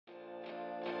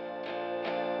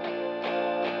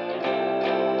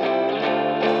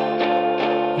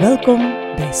Welkom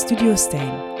bij Studio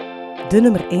Stijn, de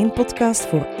nummer 1 podcast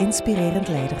voor inspirerend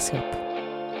leiderschap.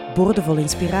 Boordevol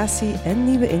inspiratie en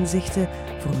nieuwe inzichten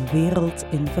voor een wereld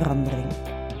in verandering.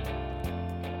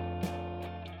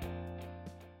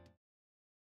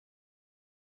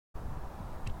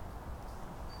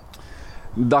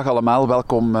 Dag allemaal,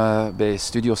 welkom bij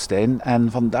Studio Stijn.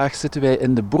 En vandaag zitten wij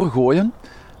in de Bourgooien,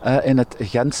 in het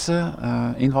Gentse,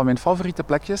 een van mijn favoriete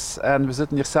plekjes. En we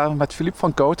zitten hier samen met Philippe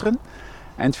van Kouteren.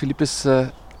 En Philippe is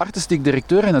artistiek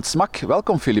directeur in het SMAK.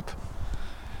 Welkom Philippe.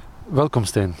 Welkom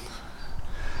Stijn.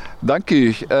 Dank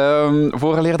u.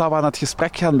 Vooraleer dat we aan het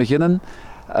gesprek gaan beginnen,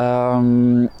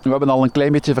 we hebben al een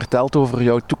klein beetje verteld over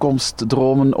jouw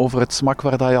toekomstdromen, over het SMAK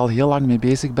waar dat je al heel lang mee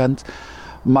bezig bent.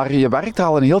 Maar je werkt er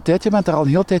al een heel tijd, je bent er al een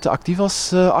heel tijd actief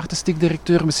als artistiek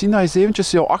directeur. Misschien dat je eens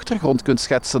eventjes jouw achtergrond kunt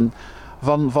schetsen.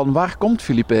 Van waar komt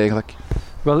Philippe eigenlijk?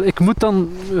 Wel, ik moet dan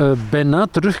bijna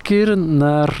terugkeren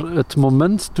naar het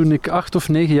moment toen ik 8 of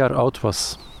 9 jaar oud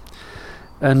was.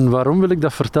 En waarom wil ik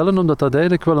dat vertellen? Omdat dat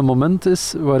eigenlijk wel een moment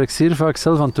is waar ik zeer vaak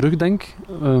zelf aan terugdenk.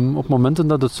 Op momenten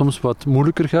dat het soms wat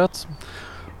moeilijker gaat.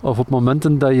 Of op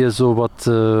momenten dat je zo wat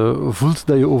voelt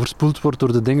dat je overspoeld wordt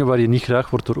door de dingen waar je niet graag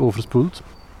wordt door overspoeld.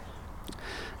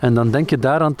 En dan denk je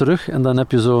daaraan terug en dan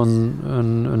heb je zo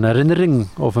een herinnering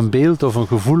of een beeld of een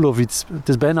gevoel of iets. Het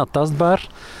is bijna tastbaar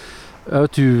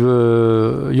uit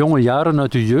je jonge jaren,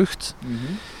 uit je jeugd.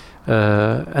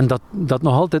 Mm-hmm. En dat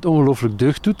nog altijd ongelooflijk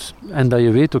deugd doet. En dat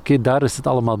je weet, oké, daar is het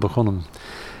allemaal begonnen.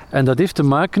 En dat heeft te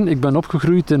maken, ik ben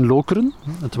opgegroeid in Lokeren,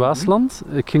 het Waasland.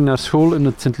 Ik ging naar school in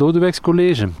het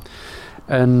Sint-Lodewijkscollege.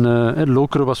 En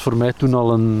Lokeren was voor mij toen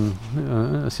al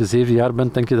als je 7 jaar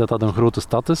bent, denk je dat dat een grote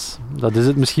stad is. Dat is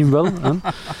het misschien wel. Hè?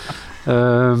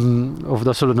 Of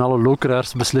dat zullen alle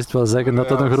Lokeraars beslist wel zeggen dat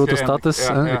dat een grote stad is.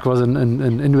 Ja, ja. Ik was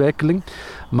een inwijkeling.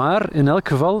 Maar in elk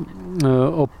geval,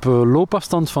 op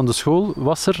loopafstand van de school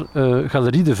was er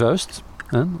Galerie de Vuist.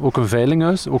 Ook een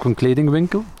veilinghuis, ook een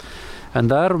kledingwinkel. En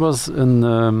daar was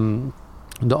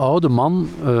de oude man,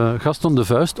 Gaston de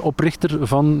Vuist, oprichter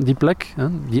van die plek,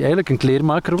 die eigenlijk een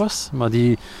kleermaker was, maar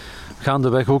die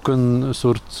gaandeweg ook een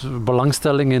soort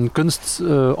belangstelling in kunst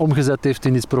omgezet heeft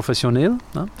in iets professioneel.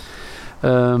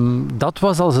 Dat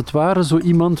was als het ware zo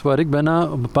iemand waar ik bijna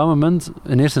op een bepaald moment,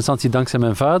 in eerste instantie dankzij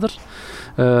mijn vader,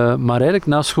 maar eigenlijk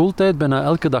na schooltijd bijna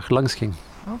elke dag langs ging.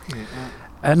 Okay, ja.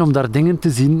 En om daar dingen te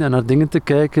zien en naar dingen te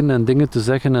kijken en dingen te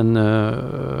zeggen en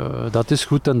dat is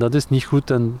goed en dat is niet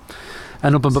goed.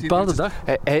 En op een bepaalde dag...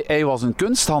 Hij was een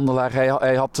kunsthandelaar,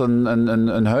 hij had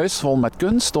een huis vol met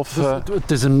kunst? Of,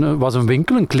 dus het was een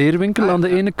winkel, een kleerwinkel aan de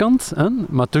ene kant, hè,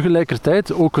 maar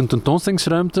tegelijkertijd ook een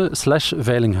tentoonstellingsruimte /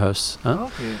 veilinghuis. Hè. Okay,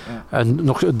 ja. En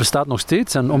het bestaat nog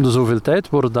steeds en om de zoveel tijd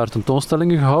worden daar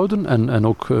tentoonstellingen gehouden en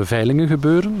ook veilingen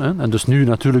gebeuren. Hè. En dus nu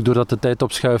natuurlijk, doordat de tijd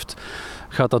opschuift,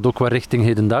 gaat dat ook wel richting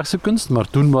hedendaagse kunst. Maar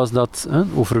toen was dat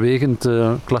overwegend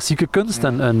klassieke kunst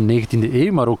en 19e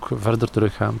eeuw, maar ook verder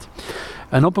teruggaand.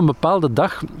 En op een bepaalde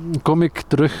dag kom ik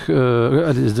terug,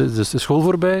 is de school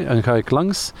voorbij en ga ik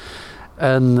langs.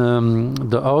 En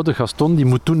de oude Gaston, die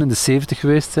moet toen in de 70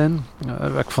 geweest zijn.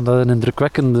 Ik vond dat een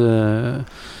indrukwekkende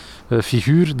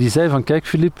figuur. Die zei van, kijk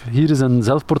Philippe, hier is een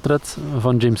zelfportret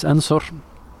van James Ensor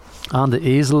aan de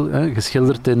ezel,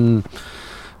 geschilderd in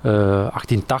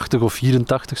 1880 of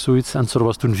 84, zoiets. Ensor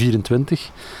was toen 24.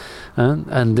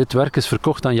 En dit werk is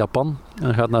verkocht aan Japan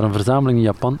en gaat naar een verzameling in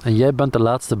Japan. En jij bent de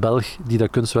laatste Belg die dat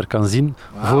kunstwerk kan zien,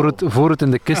 voor het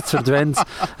in de kist verdwijnt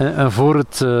en voor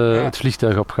het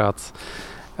vliegtuig opgaat.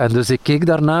 En dus ik keek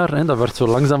daarnaar, dat werd zo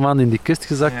langzaamaan in die kist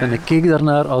gezakt, en ik keek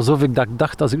daarnaar alsof ik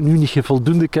dacht, als ik nu niet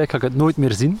voldoende kijk, ga ik het nooit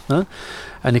meer zien.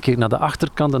 En ik keek naar de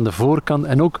achterkant en de voorkant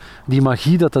en ook die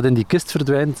magie dat in die kist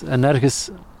verdwijnt en ergens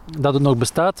dat het nog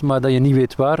bestaat, maar dat je niet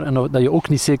weet waar en dat je ook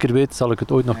niet zeker weet, zal ik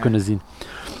het ooit nog kunnen zien.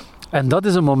 En dat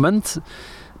is een moment,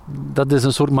 dat is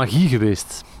een soort magie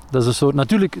geweest. Dat is een soort,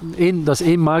 natuurlijk, dat is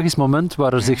één magisch moment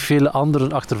waar er zich vele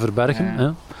anderen achter verbergen. Hè.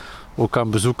 Ook aan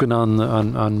bezoeken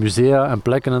aan musea en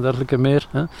plekken en dergelijke meer.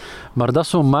 Hè. Maar dat is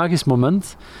zo'n magisch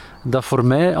moment dat voor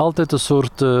mij altijd een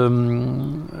soort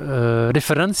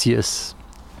referentie is.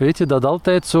 Weet je, dat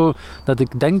altijd zo, dat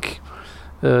ik denk,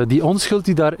 die onschuld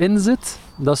die daarin zit,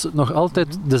 dat is nog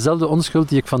altijd dezelfde onschuld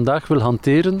die ik vandaag wil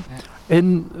hanteren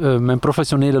in mijn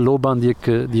professionele loopbaan die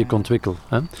ik ontwikkel.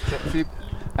 Hè.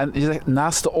 En je zegt,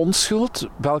 naast de onschuld,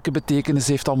 welke betekenis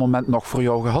heeft dat moment nog voor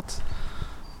jou gehad?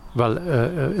 Wel,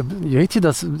 weet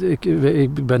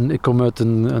je, ik kom uit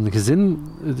een gezin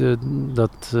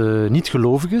dat niet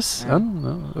gelovig is. Ja.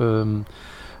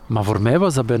 Maar voor mij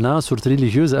was dat bijna een soort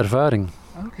religieuze ervaring.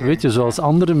 Okay. Weet je, zoals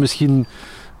anderen misschien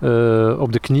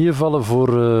op de knieën vallen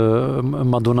voor een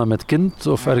Madonna met kind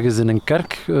of ergens in een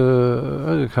kerk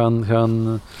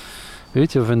gaan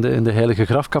weet je, of in de Heilige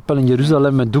Grafkapel in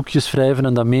Jeruzalem met doekjes wrijven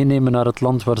en dat meenemen naar het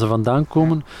land waar ze vandaan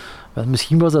komen. Wel,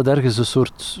 misschien was dat ergens een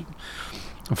soort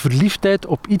verliefdheid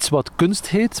op iets wat kunst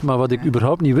heet, maar wat ik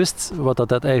überhaupt niet wist wat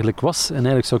dat eigenlijk was en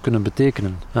eigenlijk zou kunnen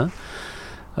betekenen. Hè?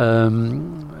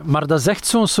 Maar dat is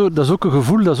echt dat is ook een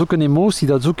gevoel, dat is ook een emotie,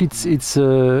 dat is ook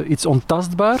iets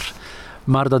ontastbaar.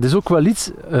 Maar dat is ook wel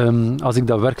iets, als ik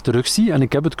dat werk terugzie, en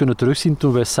ik heb het kunnen terugzien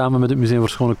toen wij samen met het Museum voor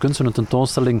Schone Kunsten een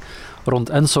tentoonstelling rond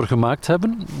Ensor gemaakt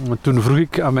hebben. Toen vroeg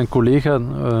ik aan mijn collega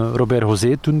Robert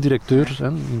José, toen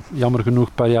directeur, jammer genoeg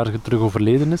een paar jaar terug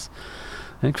overleden is.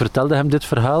 Ik vertelde hem dit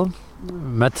verhaal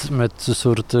met een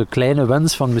soort kleine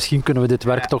wens van misschien kunnen we dit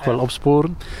werk toch wel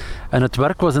opsporen. En het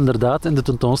werk was inderdaad in de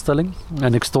tentoonstelling.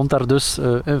 En ik stond daar dus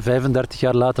 35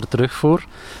 jaar later terug voor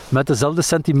met dezelfde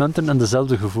sentimenten en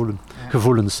dezelfde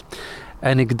gevoelens.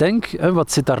 En ik denk,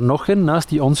 wat zit daar nog in, naast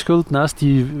die onschuld, naast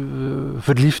die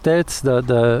verliefdheid,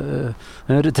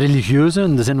 het religieuze,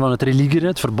 in de zin van het religie,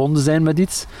 het verbonden zijn met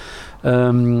iets.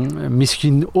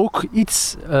 Misschien ook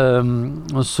iets, een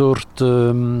soort...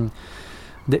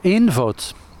 de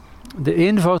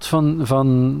eenvoud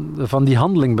van die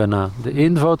handeling bijna. De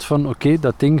eenvoud van, oké,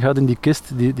 dat ding gaat in die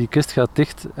kist, die kist gaat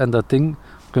dicht en dat ding,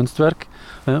 kunstwerk,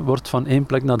 wordt van één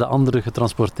plek naar de andere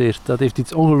getransporteerd. Dat heeft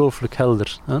iets ongelooflijk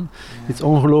helder. Iets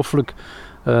ongelooflijk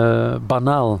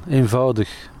banaal,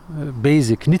 eenvoudig,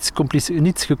 basic,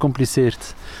 niets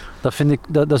gecompliceerd. Dat vind ik,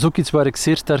 dat is ook iets waar ik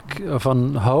zeer sterk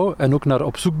van hou en ook naar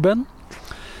op zoek ben.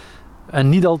 En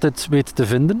niet altijd weet te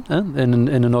vinden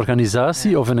in een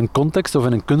organisatie of in een context of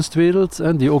in een kunstwereld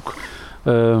die ook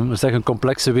een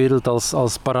complexe wereld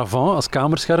als paravent, als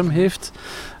kamerscherm heeft.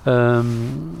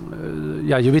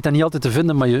 Je weet dat niet altijd te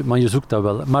vinden, maar je zoekt dat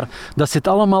wel. Maar dat zit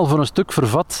allemaal voor een stuk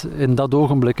vervat in dat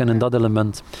ogenblik en in dat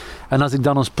element. En als ik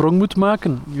dan een sprong moet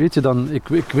maken, weet je dan,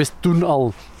 ik wist toen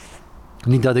al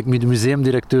niet dat ik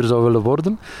museumdirecteur zou willen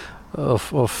worden.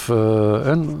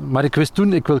 Maar ik wist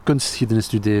toen, ik wil kunstgeschiedenis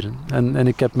studeren. En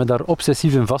ik heb me daar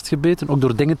obsessief in vastgebeten, ook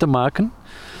door dingen te maken.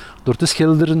 Door te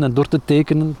schilderen en door te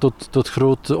tekenen, tot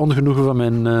groot ongenoegen van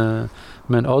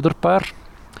mijn ouderpaar.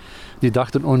 Die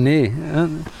dachten, oh nee,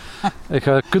 ik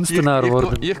ga kunstenaar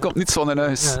worden. Hier komt niets van in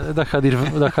huis. Ja,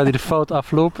 dat gaat hier fout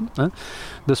aflopen.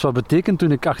 Dus wat betekent,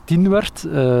 toen ik 18 werd,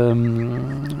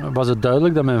 was het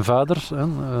duidelijk dat mijn vader,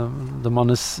 de man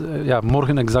is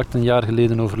morgen exact een jaar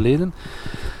geleden overleden,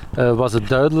 was het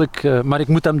duidelijk, maar ik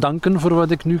moet hem danken voor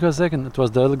wat ik nu ga zeggen. Het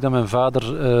was duidelijk dat mijn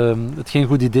vader het geen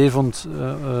goed idee vond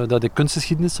dat ik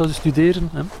kunstgeschiedenis zou studeren.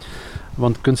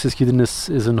 Want kunstgeschiedenis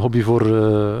is een hobby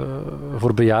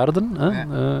voor bejaarden,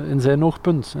 in zijn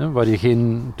oogpunt, waar je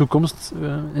geen toekomst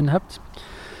in hebt.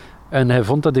 En hij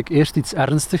vond dat ik eerst iets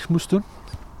ernstig moest doen.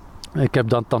 Ik heb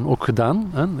dat dan ook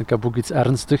gedaan. Ik heb ook iets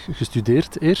ernstig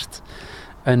gestudeerd eerst.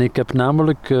 En ik heb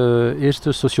namelijk eerst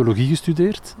sociologie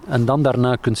gestudeerd en dan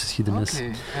daarna kunstgeschiedenis. Okay,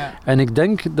 ja. En ik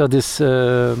denk, dat is,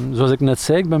 zoals ik net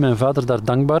zei, ik ben mijn vader daar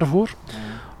dankbaar voor. Ja.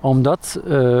 Omdat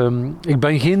ik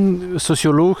ben geen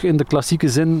socioloog in de klassieke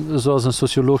zin zoals een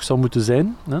socioloog zou moeten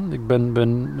zijn.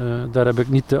 Daar heb ik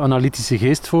niet de analytische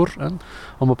geest voor,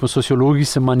 om op een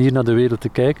sociologische manier naar de wereld te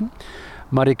kijken.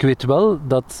 Maar ik weet wel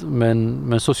dat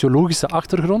mijn sociologische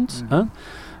achtergrond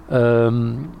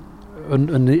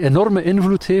een enorme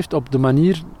invloed heeft op de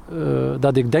manier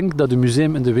dat ik denk dat een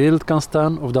museum in de wereld kan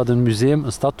staan, of dat een museum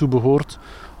een stad toebehoort,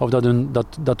 of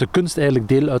dat de kunst eigenlijk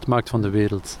deel uitmaakt van de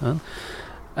wereld.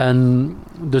 En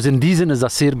dus in die zin is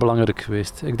dat zeer belangrijk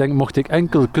geweest. Ik denk, mocht ik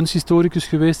enkel kunsthistoricus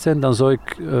geweest zijn, dan zou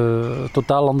ik een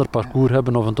totaal ander parcours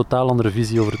hebben of een totaal andere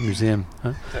visie over het museum.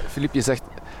 Philippe, je zegt,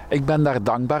 ik ben daar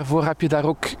dankbaar voor. Heb je daar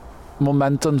ook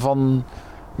momenten van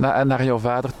naar jouw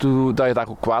vader toe, dat je daar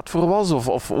ook kwaad voor was?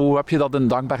 Of hoe heb je dat in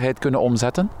dankbaarheid kunnen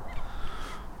omzetten?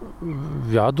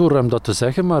 Ja, door hem dat te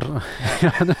zeggen, maar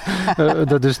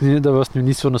dat was nu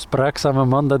niet zo'n spraakzame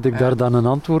man dat ik daar dan een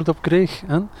antwoord op kreeg.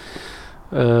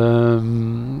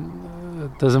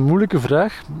 Dat is een moeilijke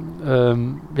vraag.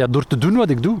 Door te doen wat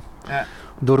ik doe. Ja.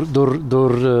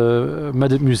 Door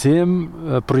met het museum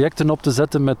projecten op te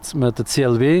zetten met het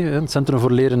CLW, het Centrum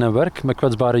voor Leren en Werk, met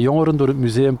kwetsbare jongeren, door het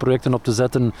museum projecten op te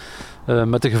zetten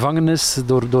met de gevangenis,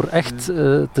 door echt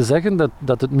te zeggen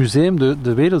dat het museum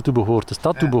de wereld toebehoort, de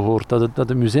stad toebehoort, dat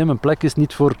het museum een plek is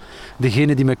niet voor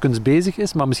degene die met kunst bezig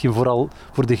is, maar misschien vooral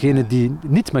voor degene die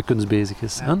niet met kunst bezig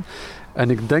is. Ja. En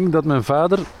ik denk dat mijn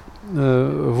vader,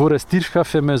 voor hij stierf,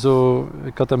 gaf hij mij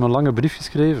ik had hem een lange brief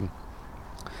geschreven.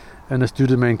 En hij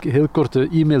stuurde mij een heel korte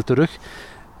e-mail terug.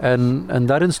 En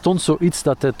daarin stond zoiets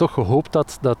dat hij toch gehoopt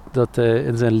had dat hij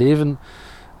in zijn leven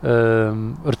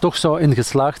er toch zou in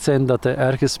geslaagd zijn dat hij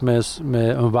ergens met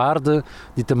een waarde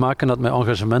die te maken had met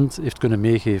engagement heeft kunnen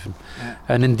meegeven. Ja.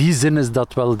 En in die zin is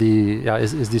dat wel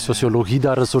is die sociologie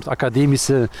daar een soort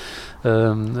academische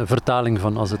vertaling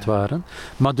van, als het ware.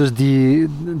 Maar dus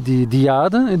die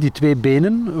diade, die 2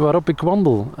 benen waarop ik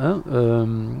wandel,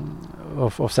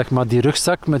 of zeg maar die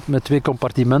rugzak met 2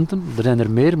 compartimenten, er zijn er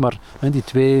meer, maar die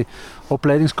 2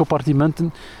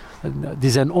 opleidingscompartimenten, die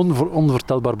zijn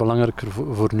onvoorstelbaar belangrijker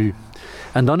voor nu.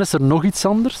 En dan is er nog iets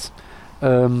anders.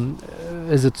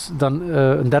 Is het dan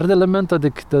een derde element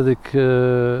dat ik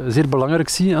zeer belangrijk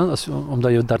zie,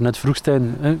 omdat je daarnet vroeg,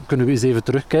 Stijn, kunnen we eens even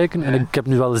terugkijken. En ik heb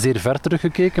nu wel zeer ver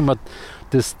teruggekeken, maar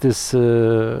het is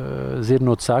zeer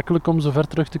noodzakelijk om zo ver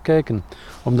terug te kijken.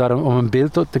 Om een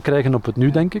beeld te krijgen op het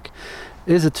nu, denk ik.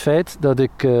 Is het feit dat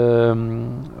ik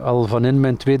al van in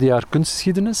mijn 2e jaar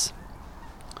kunstgeschiedenis,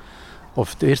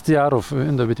 of het eerste jaar,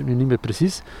 dat weet ik nu niet meer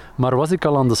precies, maar was ik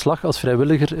al aan de slag als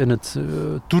vrijwilliger in het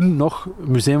toen nog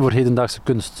Museum voor Hedendaagse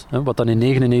Kunst, wat dan in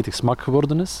 1999 SMAK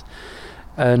geworden is.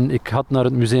 En ik had naar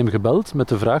het museum gebeld met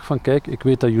de vraag van, kijk, ik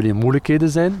weet dat jullie in moeilijkheden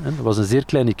zijn. Dat was een zeer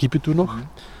kleine equipe toen nog.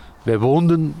 Wij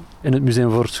woonden in het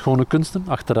Museum voor Schone Kunsten,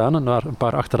 achteraan, naar een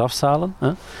paar achterafzalen.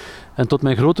 En tot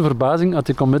mijn grote verbazing had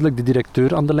ik onmiddellijk de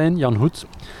directeur aan de lijn, Jan Hoet.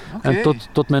 Okay. En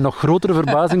tot mijn nog grotere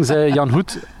verbazing zei Jan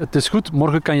Hoet, het is goed,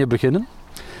 morgen kan je beginnen.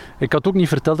 Ik had ook niet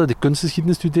verteld dat ik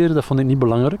kunstgeschiedenis studeerde, dat vond ik niet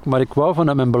belangrijk. Maar ik wou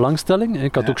vanuit mijn belangstelling,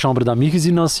 ik had ook Chambre d'Amis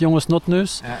gezien als jonge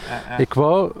snotneus, ik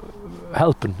wou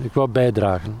helpen, ik wou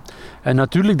bijdragen. En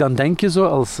natuurlijk, dan denk je zo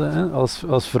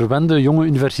als verwende jonge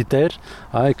universitair,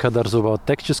 ik ga daar zo wat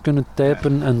tekstjes kunnen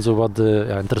typen en zo wat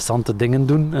interessante dingen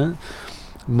doen.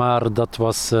 Maar dat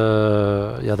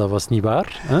was niet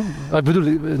waar. Hè? Ik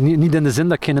bedoel, niet in de zin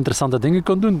dat ik geen interessante dingen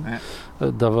kon doen.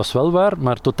 Dat was wel waar,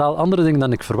 maar totaal andere dingen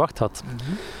dan ik verwacht had.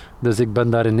 Dus ik ben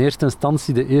daar in eerste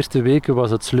instantie, de eerste weken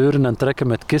was het sleuren en trekken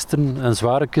met kisten en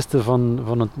zware kisten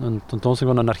van een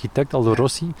tentoonstelling van een architect, Aldo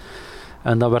Rossi.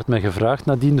 En dan werd mij gevraagd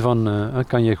nadien van,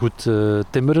 kan je goed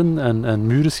timmeren en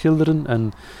muren schilderen?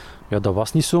 En ja, dat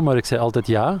was niet zo, maar ik zei altijd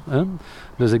ja. Hè.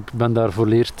 Dus ik ben daar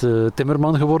volleerd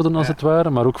timmerman geworden, als het ware,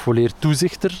 maar ook volleerd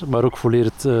toezichter, maar ook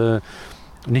volleerd...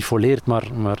 niet volleerd,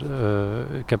 maar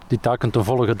ik heb die taken ten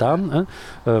volle gedaan.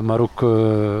 Hè. Maar ook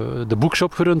de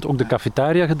boekshop gerund, ook de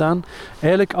cafetaria gedaan.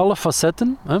 Eigenlijk alle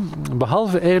facetten, hè,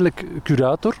 behalve eigenlijk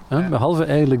curator, hè, behalve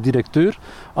eigenlijk directeur.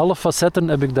 Alle facetten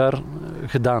heb ik daar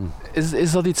gedaan.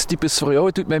 Is dat iets typisch voor jou?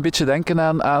 Het doet mij een beetje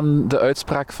denken aan de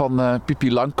uitspraak van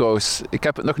Pippi Langkous. Ik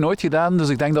heb het nog nooit gedaan, dus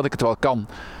ik denk dat ik het wel kan.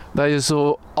 Dat je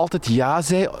zo altijd ja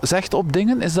zegt op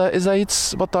dingen. Is dat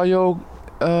iets wat dat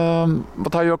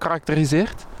jou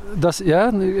karakteriseert?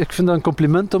 Ik vind dat een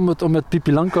compliment om met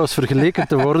Pippi Langkous vergeleken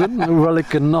te worden, hoewel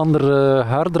ik een andere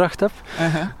haardracht heb.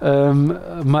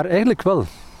 Maar eigenlijk wel.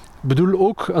 Ik bedoel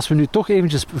ook, als we nu toch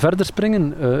eventjes verder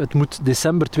springen, het moet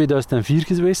december 2004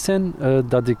 geweest zijn,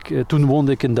 toen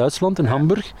woonde ik in Duitsland, in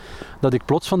Hamburg, dat ik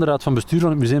plots van de raad van bestuur van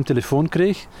het museum telefoon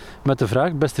kreeg met de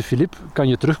vraag, beste Filip, kan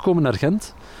je terugkomen naar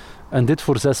Gent? En dit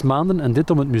voor 6 maanden en dit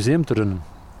om het museum te runnen.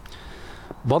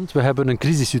 Want we hebben een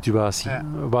crisissituatie. Ja.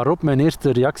 Waarop mijn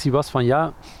eerste reactie was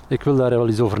van ik wil daar wel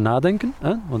eens over nadenken,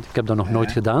 hè, want ik heb dat nog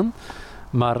nooit gedaan.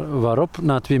 Maar waarop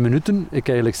na 2 minuten ik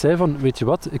eigenlijk zei van, weet je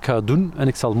wat, ik ga het doen en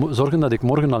ik zal zorgen dat ik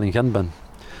morgen al in Gent ben.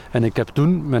 En ik heb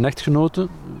toen mijn echtgenote,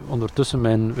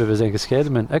 ondertussen we zijn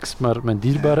gescheiden, mijn ex, maar mijn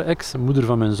dierbare ex, moeder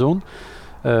van mijn zoon,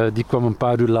 die kwam een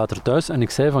paar uur later thuis en ik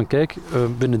zei van, kijk,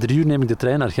 binnen 3 uur neem ik de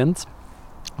trein naar Gent,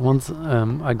 want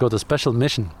I got a special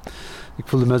mission. Ik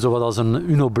voelde me zo wat als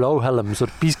een Uno Blauwhelm, een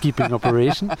soort peacekeeping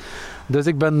operation. Dus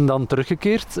ik ben dan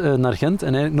teruggekeerd naar Gent en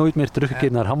eigenlijk nooit meer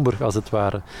teruggekeerd naar Hamburg, als het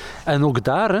ware. En ook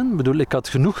daar, ik had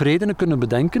genoeg redenen kunnen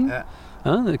bedenken.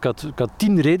 Ik had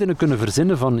 10 redenen kunnen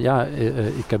verzinnen van,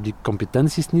 ik heb die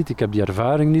competenties niet, ik heb die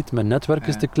ervaring niet, mijn netwerk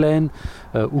is te klein.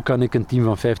 Hoe kan ik een team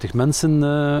van 50 mensen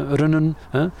runnen?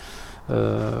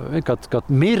 Ik had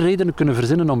meer redenen kunnen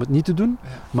verzinnen om het niet te doen,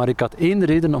 maar ik had 1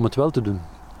 reden om het wel te doen.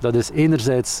 Dat is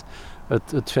enerzijds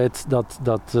het feit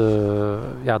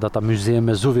dat museum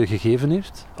mij zoveel gegeven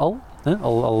heeft,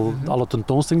 alle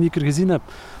tentoonstellingen die ik er gezien heb,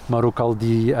 maar ook al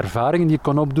die ervaringen die ik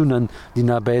kon opdoen en die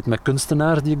nabijheid met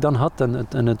kunstenaars die ik dan had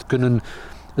en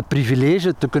het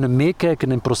privilege te kunnen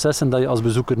meekijken in processen dat je als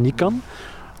bezoeker niet kan.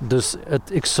 Dus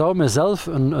ik zou mezelf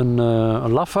een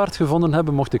lafaard gevonden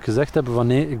hebben mocht ik gezegd hebben van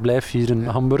nee, ik blijf hier in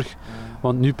Hamburg,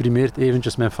 want nu primeert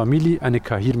eventjes mijn familie en ik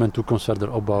ga hier mijn toekomst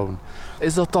verder opbouwen.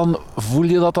 Voel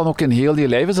je dat dan ook in heel je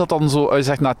lijf? Is dat dan zo, je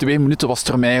zegt na 2 minuten was het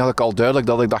voor mij eigenlijk al duidelijk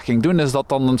dat ik dat ging doen. Is dat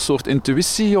dan een soort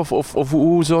intuïtie of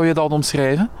hoe zou je dat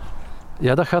omschrijven?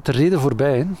 Ja, dat gaat de reden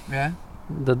voorbij. Hè? Ja.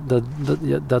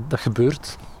 Dat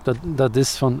gebeurt. Dat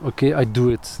is van, oké, I do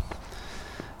it.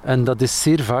 En dat is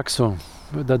zeer vaak zo.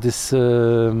 Dat is...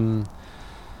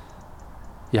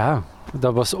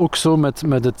 dat was ook zo met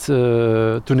het...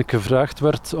 toen ik gevraagd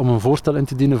werd om een voorstel in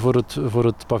te dienen voor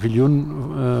het paviljoen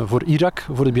voor Irak,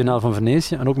 voor de Biennale van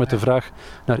Venetië. En ook met de vraag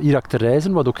naar Irak te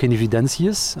reizen, wat ook geen evidentie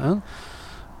is.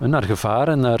 Naar gevaar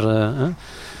en naar...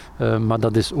 maar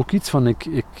dat is ook iets van, ik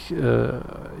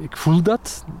voel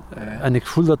dat. En ik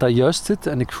voel dat dat juist zit.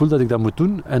 En ik voel dat ik dat moet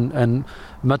doen. En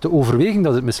met de overweging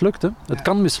dat het mislukt. Hè. Het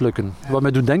kan mislukken. Wat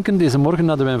mij doet denken, deze morgen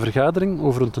hadden wij een vergadering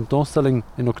over een tentoonstelling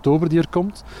in oktober die er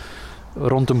komt.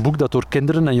 Rond een boek dat door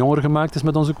kinderen en jongeren gemaakt is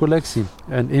met onze collectie.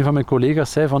 En een van mijn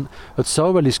collega's zei van, het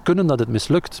zou wel eens kunnen dat het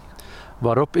mislukt.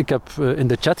 Waarop ik heb in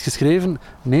de chat geschreven,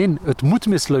 nee, het moet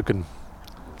mislukken.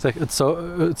 Zeg,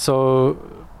 het zou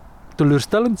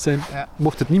teleurstellend zijn,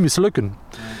 mocht het niet mislukken.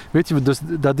 Ja. Weet je, dus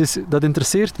dat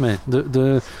interesseert mij.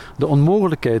 De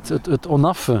onmogelijkheid, het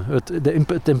onaffe,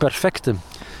 het imperfecte.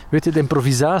 Weet je, de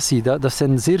improvisatie, dat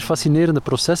zijn zeer fascinerende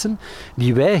processen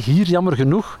die wij hier, jammer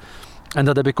genoeg, en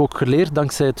dat heb ik ook geleerd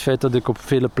dankzij het feit dat ik op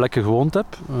vele plekken gewoond heb.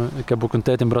 Ik heb ook een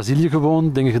tijd in Brazilië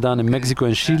gewoond, dingen gedaan in Mexico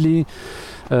en Chili.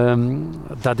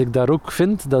 Dat ik daar ook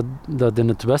vind dat in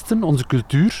het Westen onze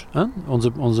cultuur,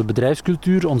 onze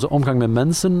bedrijfscultuur, onze omgang met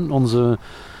mensen,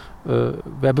 we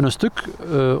hebben een stuk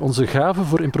onze gave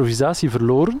voor improvisatie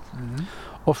verloren. Mm-hmm.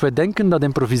 Of wij denken dat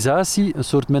improvisatie een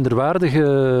soort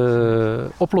minderwaardige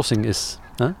oplossing is.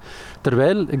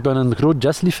 Terwijl, ik ben een groot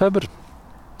jazzliefhebber.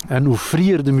 En hoe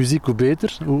frier de muziek, hoe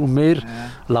beter. Hoe meer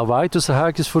lawaai tussen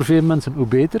haakjes voor veel mensen, hoe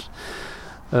beter.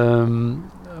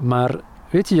 Maar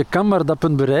weet je kan maar dat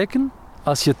punt bereiken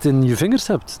als je het in je vingers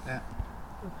hebt. Ja.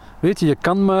 Weet je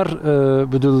kan maar...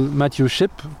 Matthew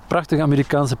Shipp, prachtige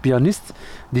Amerikaanse pianist,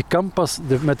 die kan pas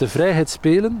met de vrijheid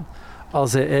spelen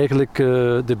als hij eigenlijk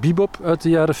de bebop uit de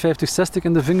jaren 50, 60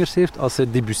 in de vingers heeft, als hij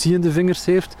Debussy in de vingers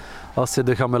heeft, als hij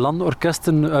de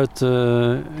gamelan-orkesten uit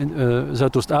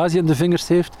Zuidoost-Azië in de vingers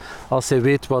heeft, als hij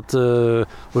weet wat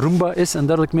rumba is en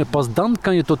dergelijke meer. Pas dan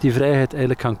kan je tot die vrijheid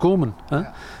eigenlijk gaan komen. Hè?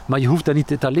 Ja. Maar je hoeft dat niet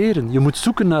te etaleren. Je moet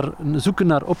zoeken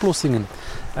naar oplossingen.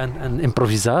 En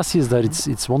improvisatie is daar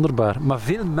iets wonderbaar. Maar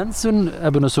veel mensen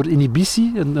hebben een soort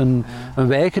inhibitie, een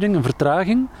weigering, een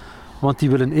vertraging. Want die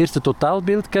willen eerst het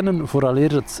totaalbeeld kennen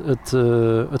vooraleer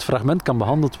het fragment kan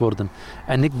behandeld worden.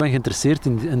 En ik ben geïnteresseerd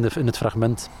in het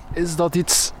fragment. Is dat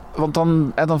iets... Want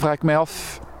dan vraag ik mij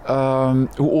af,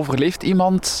 hoe overleeft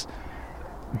iemand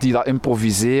die dat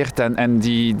improviseert en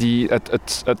die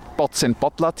het pad zijn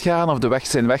pad laat gaan of de weg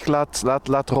zijn weg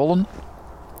laat rollen?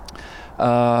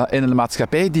 In een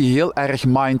maatschappij die heel erg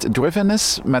mind-driven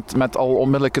is, met al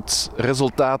onmiddellijk het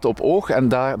resultaat op oog en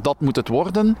dat moet het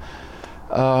worden.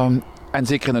 En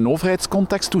zeker in een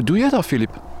overheidscontext, hoe doe je dat,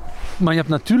 Filip? Maar je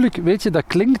hebt natuurlijk, weet je,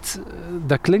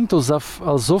 dat klinkt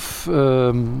alsof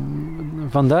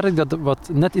vandaar dat ik dat wat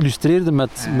net illustreerde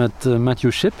met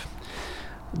Matthew Shipp,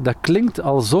 dat klinkt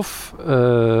alsof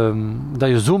dat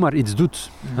je zomaar iets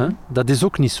doet. Mm-hmm. Hè? Dat is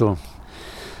ook niet zo.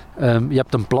 Je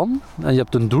hebt een plan en je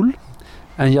hebt een doel.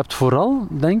 En je hebt vooral,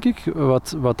 denk ik,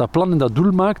 wat dat plan en dat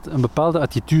doel maakt, een bepaalde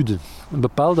attitude. Een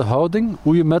bepaalde houding,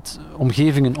 hoe je met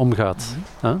omgevingen omgaat.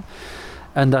 Mm-hmm.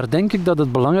 En daar denk ik dat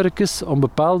het belangrijk is om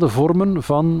bepaalde vormen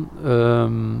van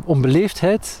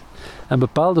onbeleefdheid en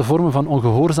bepaalde vormen van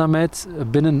ongehoorzaamheid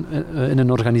binnen in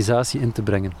een organisatie in te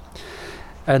brengen.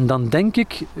 En dan denk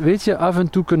ik, weet je, af en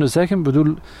toe kunnen zeggen,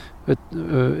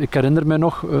 ik herinner mij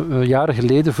nog, jaren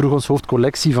geleden vroeg ons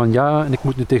hoofdcollectie van en ik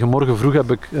moet nu tegen morgen vroeg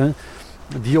heb ik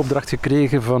die opdracht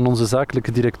gekregen van onze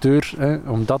zakelijke directeur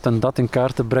om dat en dat in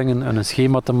kaart te brengen en een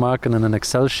schema te maken en een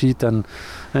Excel-sheet en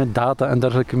data en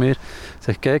dergelijke meer. Ik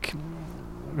zeg, kijk,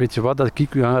 weet je wat, dat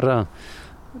ik u aanraad.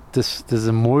 Het is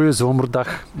een mooie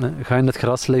zomerdag. Ga in het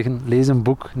gras liggen, lees een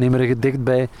boek, neem er een gedicht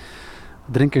bij,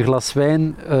 drink een glas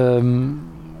wijn.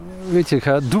 Weet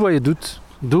je, doe wat je doet.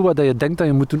 Doe wat je denkt dat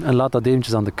je moet doen en laat dat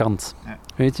eventjes aan de kant. Ja.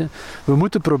 Weet je? We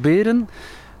moeten proberen...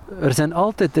 Er zijn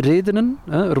altijd redenen,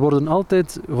 er worden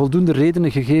altijd voldoende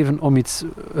redenen gegeven om iets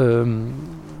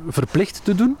verplicht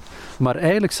te doen, maar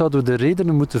eigenlijk zouden we de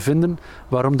redenen moeten vinden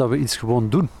waarom dat we iets gewoon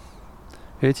doen.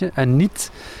 Weet je?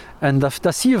 En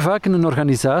dat zie je vaak in een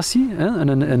organisatie, in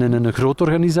een grote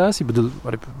organisatie,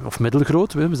 of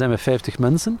middelgroot, we zijn met 50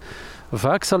 mensen.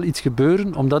 Vaak zal iets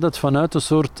gebeuren omdat het vanuit een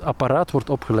soort apparaat wordt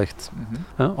opgelegd.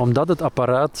 Mm-hmm. Omdat het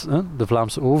apparaat, de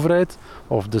Vlaamse overheid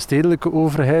of de stedelijke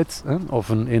overheid of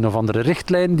een of andere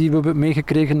richtlijn die we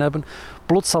meegekregen hebben,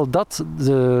 plots zal dat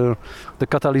de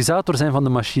katalysator zijn van de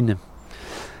machine.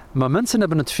 Maar mensen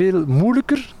hebben het veel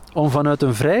moeilijker om vanuit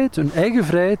hun eigen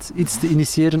vrijheid, iets te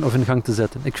initiëren of in gang te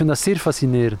zetten. Ik vind dat zeer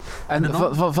fascinerend. En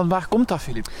van waar komt dat,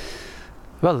 Filip?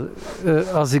 Wel,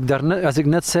 als ik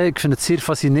net zei, ik vind het zeer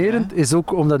fascinerend, is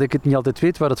ook omdat ik het niet altijd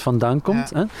weet waar het vandaan komt.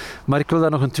 Hè? Maar ik wil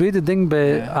daar nog een tweede ding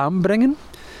bij aanbrengen,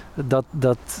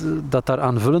 dat daar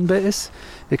aanvullend bij is.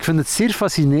 Ik vind het zeer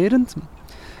fascinerend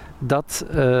dat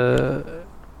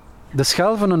de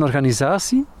schaal van een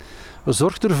organisatie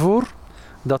zorgt ervoor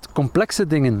dat complexe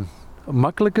dingen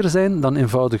makkelijker zijn dan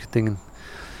eenvoudige dingen.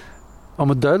 Om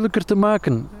het duidelijker te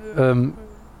maken,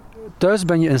 thuis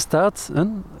ben je in staat,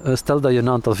 stel dat je een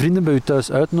aantal vrienden bij je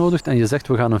thuis uitnodigt en je zegt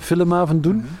we gaan een filmavond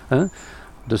doen.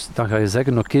 Dus dan ga je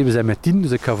zeggen, oké, we zijn met 10,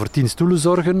 dus ik ga voor 10 stoelen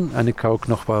zorgen en ik ga ook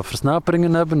nog wat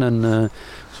versnaperingen hebben en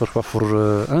zorg wat voor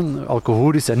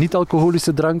alcoholische en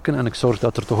niet-alcoholische dranken en ik zorg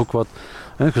dat er toch ook wat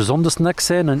gezonde snacks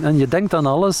zijn en je denkt aan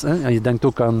alles en je denkt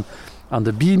ook aan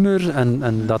de beamer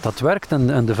en dat werkt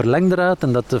en de verlengdraad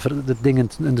en dat de dingen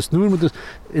in de snoer moeten.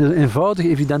 Dus eenvoudige,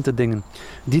 evidente dingen.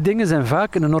 Die dingen zijn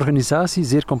vaak in een organisatie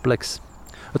zeer complex.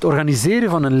 Het organiseren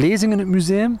van een lezing in het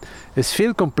museum is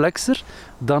veel complexer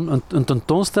dan een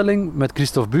tentoonstelling met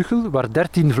Christophe Buchel, waar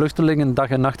 13 vluchtelingen dag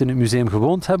en nacht in het museum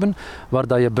gewoond hebben, waar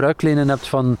dat je bruiklenen hebt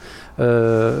van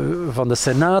de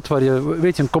Senaat, waar je,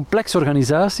 weet je, een complexe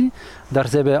organisatie, daar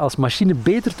zijn wij als machine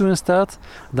beter toe in staat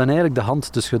dan eigenlijk de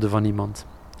hand te schudden van iemand.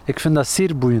 Ik vind dat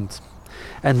zeer boeiend.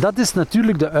 En dat is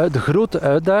natuurlijk de grote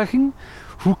uitdaging.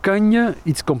 Hoe kan je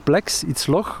iets complex, iets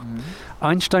log?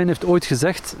 Einstein heeft ooit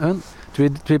gezegd,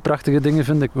 twee prachtige dingen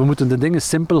vind ik. We moeten de dingen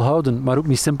simpel houden, maar ook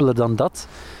niet simpeler dan dat.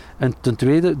 En ten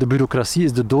tweede, de bureaucratie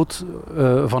is de dood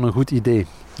van een goed idee.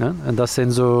 En dat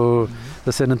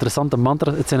zijn interessante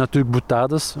mantra's. Het zijn natuurlijk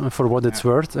boutades, for what it's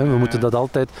worth.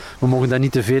 We mogen daar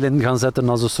niet te veel in gaan zetten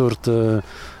als een soort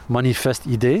manifest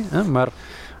idee. Maar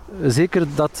zeker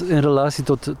dat in relatie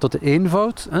tot de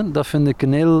eenvoud, dat vind ik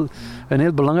een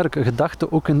heel belangrijke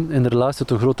gedachte, ook in relatie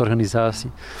tot een grote organisatie.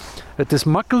 Het is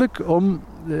makkelijk om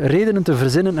redenen te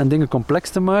verzinnen en dingen complex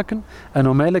te maken en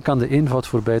om eigenlijk aan de eenvoud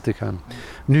voorbij te gaan.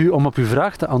 Nu, om op uw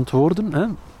vraag te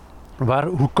antwoorden,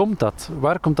 hoe komt dat?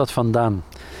 Waar komt dat vandaan?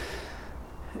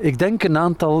 Ik denk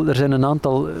er zijn een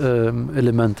aantal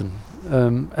elementen.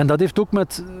 En dat heeft ook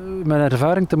met mijn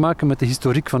ervaring te maken met de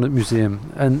historiek van het museum.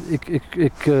 En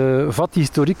ik vat die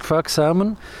historiek vaak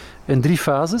samen in 3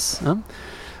 fases.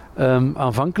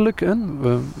 Aanvankelijk,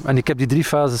 en ik heb die 3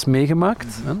 fases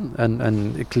meegemaakt,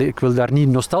 en ik wil daar niet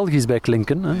nostalgisch bij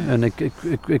klinken, en ik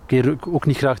keer ook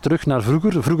niet graag terug naar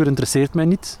vroeger. Vroeger interesseert mij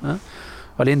niet,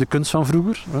 alleen de kunst van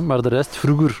vroeger, maar de rest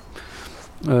vroeger,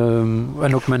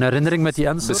 en ook mijn herinnering met die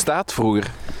Ensor. Bestaat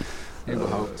vroeger?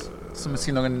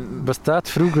 Misschien nog Bestaat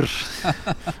vroeger.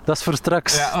 Dat is voor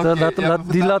straks.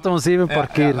 Die laten we ons even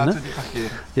parkeren. Laten we die parkeren.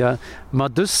 Ja,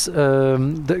 maar dus,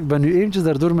 ik ben nu eventjes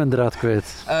daardoor mijn draad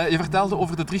kwijt. Je vertelde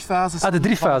over de 3 fases. De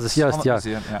 3 fases, juist. Ja.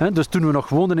 Museum, Dus toen we nog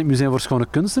woonden in het Museum voor Schone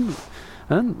Kunsten,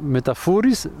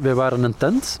 metaforisch, wij waren een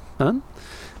tent.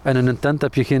 En in een tent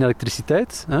heb je geen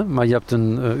elektriciteit, maar je hebt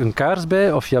een kaars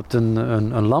bij of je hebt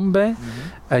een lamp bij.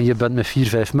 En je bent met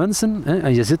 4-5 mensen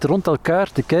en je zit rond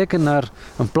elkaar te kijken naar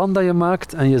een plan dat je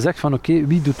maakt en je zegt van oké,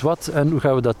 wie doet wat en hoe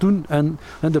gaan we dat doen? En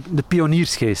de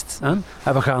pioniersgeest. En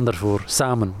we gaan daarvoor,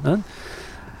 samen.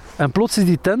 En plots is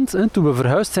die tent, toen we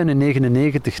verhuisd zijn in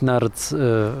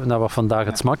 1999 naar wat vandaag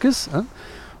het SMAK is,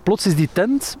 plots is die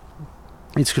tent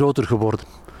iets groter geworden.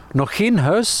 Nog geen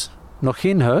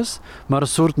huis, maar een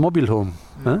soort mobile home.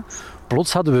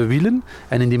 Plots hadden we wielen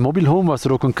en in die mobile home was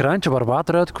er ook een kraantje waar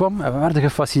water uitkwam en we werden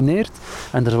gefascineerd.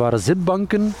 En er waren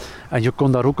zitbanken en je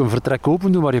kon daar ook een vertrek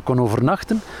open doen waar je kon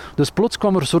overnachten. Dus plots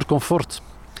kwam er een soort comfort.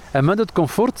 En met het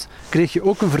comfort kreeg je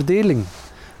ook een verdeling.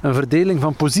 Een verdeling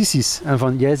van posities. En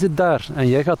van jij zit daar en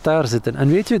jij gaat daar zitten. En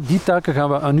weet je, die taken gaan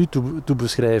we aan u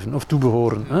toebeschrijven of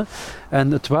toebehoren.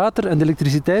 En het water en de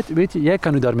elektriciteit, weet je, jij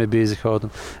kan u daarmee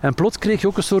bezighouden. En plots kreeg je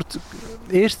ook een soort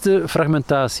eerste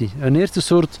fragmentatie. Een eerste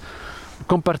soort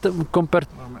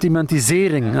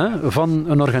compartimentisering van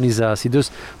een organisatie. Dus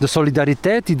de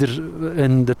solidariteit die er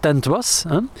in de tent was,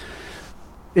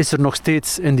 is er nog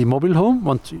steeds in die mobile home,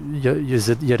 want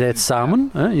je rijdt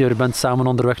samen, je bent samen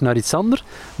onderweg naar iets anders,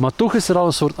 maar toch is er al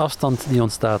een soort afstand die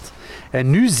ontstaat. En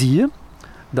nu zie je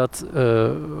dat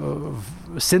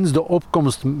sinds de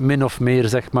opkomst min of meer,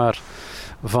 zeg maar,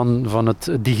 van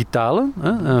het digitale,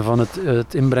 en van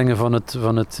het inbrengen van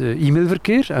het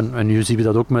e-mailverkeer. En nu zien we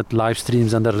dat ook met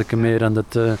livestreams en dergelijke meer, en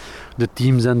de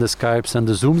Teams en de Skypes en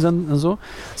de Zooms en zo.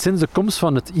 Sinds de komst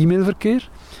van het e-mailverkeer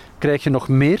krijg je nog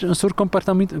meer een soort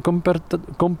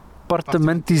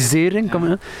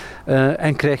compartimentisering.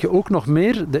 En krijg je ook nog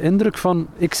meer de indruk van,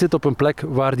 ik zit op een plek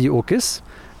waar die ook is.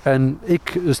 En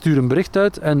ik stuur een bericht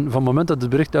uit en van het moment dat het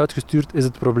bericht uitgestuurd is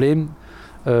het probleem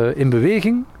in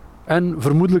beweging. En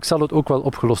vermoedelijk zal het ook wel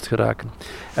opgelost geraken.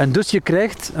 En dus je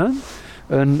krijgt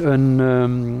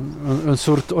een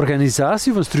soort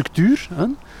organisatie of een structuur, hè,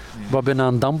 wat bijna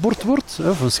een dambord wordt, hè,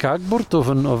 of een schaakbord of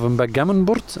een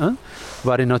backgammonbord, hè,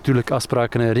 waarin natuurlijk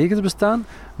afspraken en regels bestaan,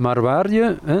 maar waar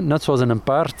je, hè, net zoals in een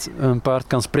paard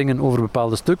kan springen over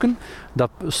bepaalde stukken, dat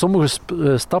sommige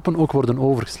stappen ook worden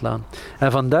overgeslaan.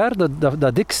 En vandaar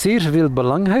dat ik zeer veel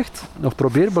belang hecht, of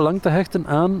probeer belang te hechten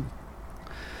aan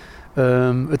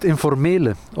het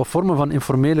informele, of vormen van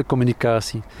informele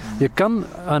communicatie. Je kan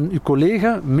aan je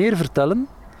collega meer vertellen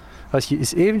als je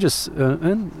eens eventjes...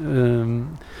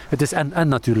 het is en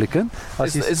natuurlijk. Hè.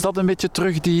 Is dat een beetje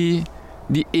terug die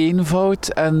eenvoud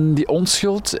en die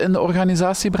onschuld in de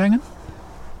organisatie brengen?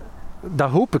 Dat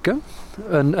hoop ik. Hè.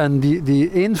 En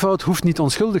die eenvoud hoeft niet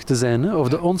onschuldig te zijn. Hè. Of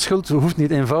de onschuld hoeft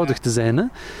niet eenvoudig te zijn. Hè.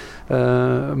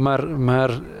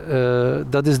 Maar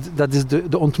dat is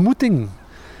de ontmoeting.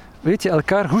 Weet je,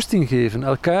 elkaar goesting geven,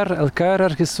 elkaar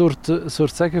ergens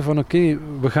soort zeggen van oké,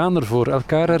 we gaan ervoor.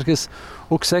 Elkaar ergens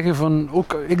ook zeggen van,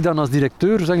 ook ik dan als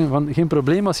directeur zeggen van geen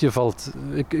probleem als je valt.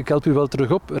 Ik help je wel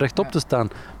terug op, rechtop te staan.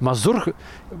 Maar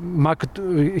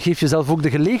geef jezelf ook de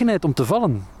gelegenheid om te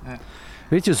vallen. Ja.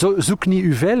 Weet je, zoek niet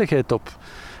je veiligheid op.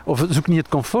 Of zoek niet het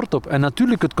comfort op. En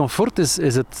natuurlijk, het comfort dat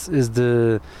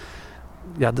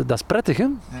is prettig, hè.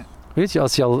 Ja. Weet je,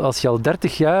 als je al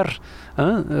 30 jaar,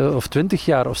 of 20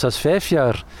 jaar, of zelfs 5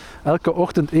 jaar, elke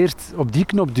ochtend eerst op die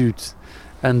knop duwt,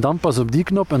 en dan pas op die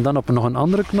knop, en dan op nog een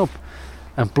andere knop,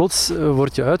 en plots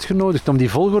word je uitgenodigd om die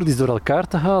volgorde door elkaar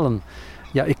te halen.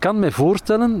 Ja, ik kan me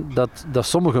voorstellen dat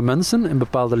sommige mensen in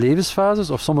bepaalde levensfases,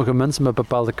 of sommige mensen met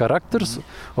bepaalde karakters,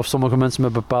 of sommige mensen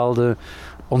met bepaalde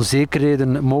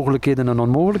onzekerheden, mogelijkheden en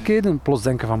onmogelijkheden, plots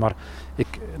denken van, maar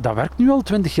dat werkt nu al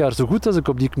 20 jaar zo goed als ik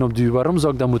op die knop duw, waarom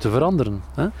zou ik dat moeten veranderen?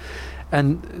 Hè?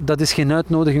 En dat is geen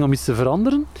uitnodiging om iets te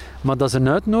veranderen, maar dat is een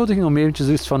uitnodiging om eventjes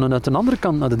dus vanuit een andere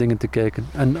kant naar de dingen te kijken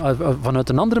en vanuit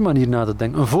een andere manier na te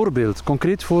denken. Een voorbeeld,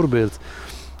 concreet voorbeeld,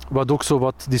 wat ook zo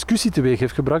wat discussie teweeg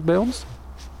heeft gebracht bij ons.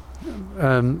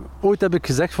 Ooit heb ik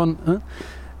gezegd van,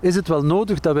 is het wel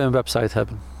nodig dat wij een website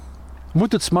hebben?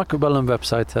 Moet het SMAK wel een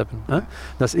website hebben? Hè?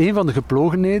 Dat is een van de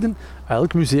geplogenheden.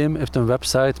 Elk museum heeft een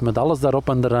website met alles daarop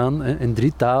en eraan, in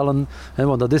 3 talen,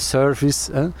 want dat is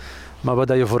service. Hè? Maar wat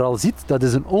je vooral ziet, dat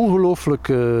is een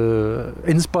ongelooflijke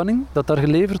inspanning dat daar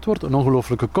geleverd wordt, een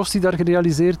ongelooflijke kost die daar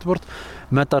gerealiseerd wordt,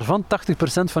 met daarvan 80%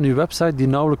 van je website die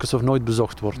nauwelijks of nooit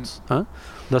bezocht wordt. Hè?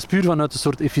 Dat is puur vanuit een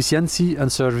soort efficiëntie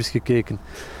en service gekeken.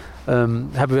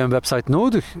 Hebben wij een website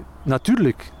nodig?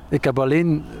 Natuurlijk. Ik heb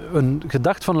alleen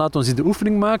gedacht van laten we eens de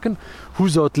oefening maken. Hoe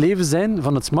zou het leven zijn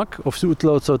van het SMAK of hoe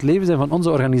zou het leven zijn van onze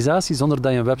organisatie zonder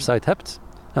dat je een website hebt?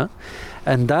 Huh?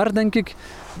 En daar denk ik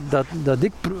dat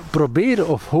ik probeer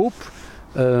of hoop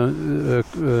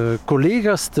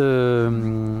collega's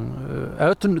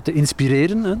te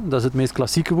inspireren. Hè? Dat is het meest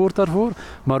klassieke woord daarvoor.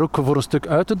 Maar ook voor een stuk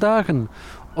uit te dagen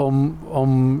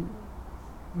om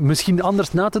misschien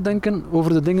anders na te denken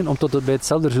over de dingen om tot bij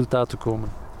hetzelfde resultaat te komen.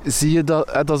 Zie je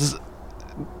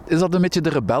is dat een beetje de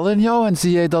rebel in jou en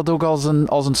zie jij dat ook als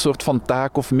een soort van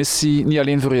taak of missie, niet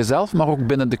alleen voor jezelf, maar ook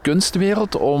binnen de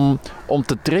kunstwereld, om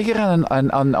te triggeren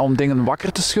en om dingen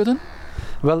wakker te schudden?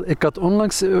 Wel, ik had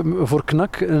onlangs voor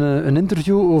KNAK een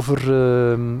interview over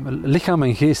lichaam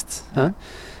en geest. Hè?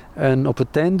 En op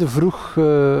het einde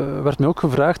werd mij ook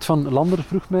gevraagd Lander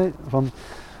vroeg mij van,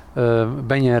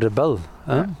 ben jij een rebel?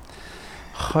 Hè? Ja.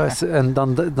 Goh, en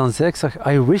dan zei ik,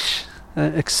 I wish...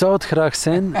 ik zou het graag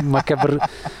zijn, maar ik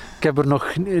heb er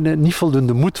nog niet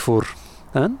voldoende moed voor.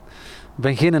 Hè? Ik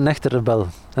ben geen echte rebel.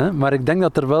 Hè? Maar ik denk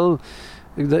dat er wel...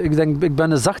 Ik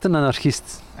ben een zachte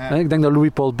anarchist. Ja. Hè? Ik denk dat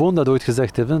Louis Paul Boon dat ooit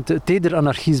gezegd heeft. Hè? Teder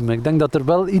anarchisme. Ik denk dat er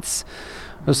wel een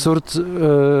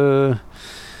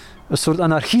soort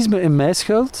anarchisme in mij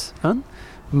schuilt. Hè?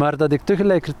 Maar dat ik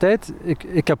tegelijkertijd...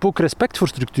 Ik heb ook respect voor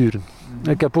structuren.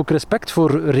 Ik heb ook respect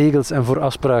voor regels en voor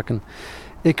afspraken.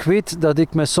 Ik weet dat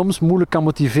ik mij soms moeilijk kan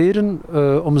motiveren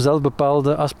om zelf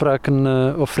bepaalde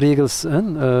afspraken of regels...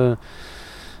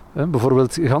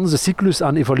 bijvoorbeeld de hele cyclus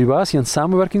aan evaluatie- en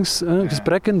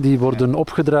samenwerkingsgesprekken, die worden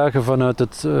opgedragen vanuit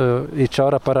het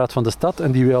HR-apparaat van de stad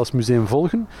en die wij als museum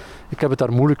volgen. Ik heb het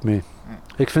daar moeilijk mee.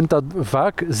 Ik vind dat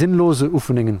vaak zinloze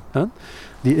oefeningen,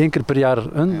 die 1 keer per jaar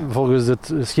volgens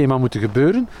het schema moeten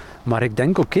gebeuren. Maar ik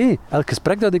denk, elk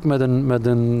gesprek dat ik met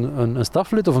een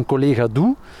staflid of een collega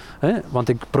doe, want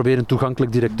ik probeer een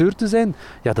toegankelijk directeur te zijn,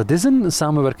 ja, dat is een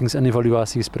samenwerkings- en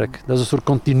evaluatiegesprek. Dat is een soort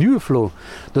continue flow.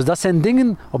 Dus dat zijn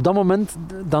dingen, op dat moment,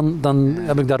 dan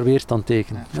heb ik daar weerstand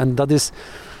tegen. En dat is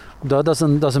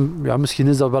misschien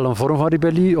is dat wel een vorm van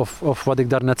rebellie, of wat ik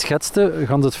daarnet schetste,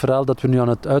 gans het verhaal dat we nu aan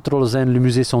het uitrollen zijn, Le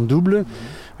Musée Son Double,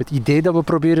 het idee dat we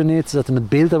proberen neer te zetten, het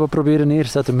beeld dat we proberen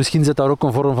neerzetten, misschien zit daar ook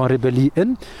een vorm van rebellie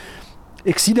in.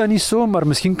 Ik zie dat niet zo, maar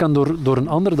misschien kan door een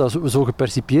ander dat zo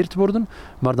gepercipieerd worden.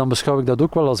 Maar dan beschouw ik dat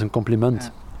ook wel als een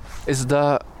compliment.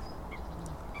 Ja.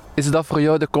 Is dat voor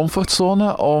jou de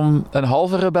comfortzone om een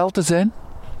halve rebel te zijn?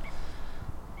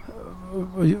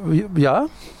 Ja.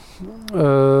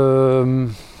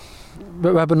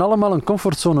 We hebben allemaal een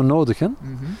comfortzone nodig. Hè?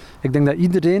 Mm-hmm. Ik denk dat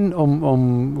iedereen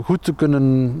om goed te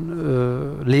kunnen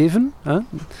leven, hè?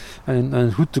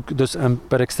 En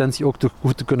per extensie ook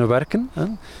goed te kunnen werken. Hè?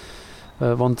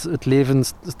 Want het leven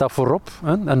staat voorop.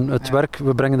 Hè? En het werk,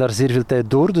 we brengen daar zeer veel tijd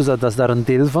door, dus dat is daar een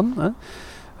deel van. Hè?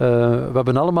 We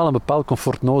hebben allemaal een bepaald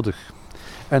comfort nodig.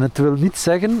 En het wil niet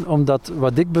zeggen, omdat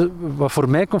wat voor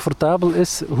mij comfortabel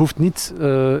is, hoeft niet...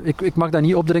 Ik mag dat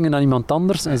niet opdringen aan iemand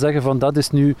anders en zeggen van dat is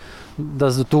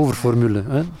de toverformule.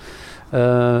 Hè.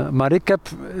 Maar ik heb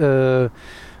een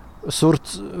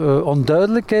soort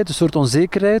onduidelijkheid, een soort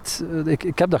onzekerheid.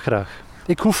 Ik heb dat graag.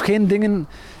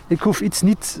 Ik hoef iets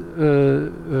niet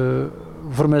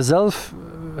voor mezelf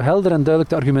helder en duidelijk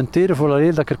te argumenteren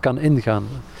vooraleer dat ik er kan ingaan.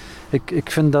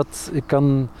 Ik vind dat ik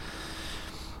kan...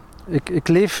 Ik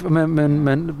leef met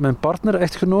mijn partner,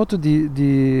 echtgenote,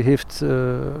 die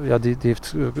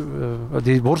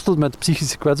worstelt met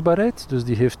psychische kwetsbaarheid. Dus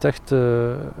die heeft echt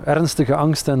ernstige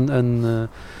angst en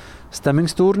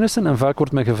stemmingstoornissen. En vaak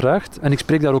wordt mij gevraagd, en ik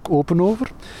spreek daar ook open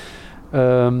over.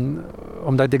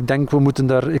 Omdat ik denk,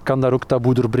 ik kan daar ook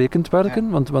taboe doorbrekend werken.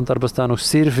 Want daar bestaan nog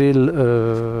zeer veel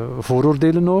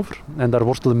vooroordelen over. En daar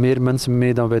worstelen meer mensen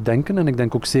mee dan wij denken. En ik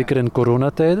denk ook zeker in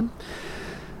coronatijden.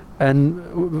 En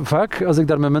vaak, als ik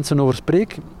daar met mensen over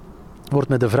spreek, wordt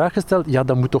mij de vraag gesteld, ja,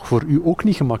 dat moet toch voor u ook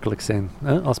niet gemakkelijk zijn,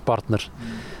 hè, als partner.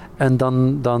 En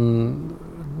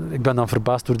ik ben dan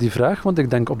verbaasd door die vraag, want ik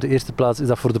denk op de eerste plaats is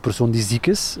dat voor de persoon die ziek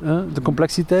is, de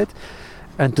complexiteit.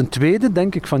 En ten tweede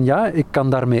denk ik van, ja, ik kan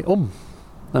daarmee om.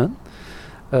 Hè.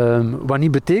 Wat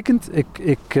niet betekent,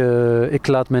 ik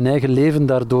laat mijn eigen leven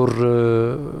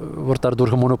wordt daardoor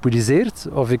gemonopoliseerd,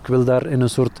 of ik wil daar in een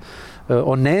soort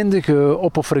oneindige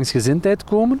opofferingsgezindheid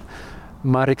komen,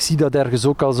 maar ik zie dat ergens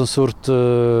ook als een soort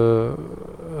een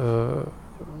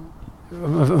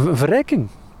verrijking,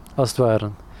 als het ware.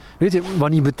 Weet je, wat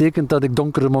niet betekent dat ik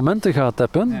donkere momenten gehad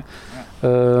heb, hè?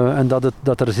 Ja. En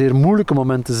dat er zeer moeilijke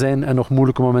momenten zijn en nog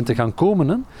moeilijke momenten gaan komen.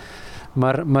 Hè?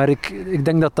 Maar ik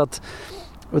denk dat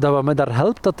wat mij daar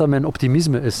helpt, dat mijn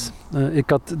optimisme is. Ik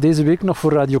had deze week nog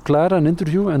voor Radio Clara een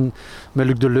interview en met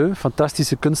Luc Deleu,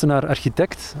 fantastische kunstenaar,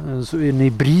 architect, een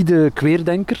hybride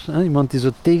queerdenker, iemand die zo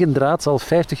tegendraads, al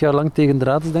 50 jaar lang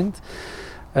tegendraads denkt.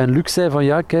 En Luc zei van,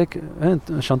 ja kijk,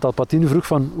 Chantal Patine vroeg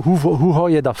van, hoe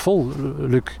hou jij dat vol,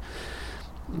 Luc?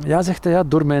 Ja, zegt hij, ja,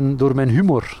 door mijn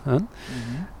humor. Hè. Mm-hmm.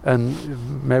 En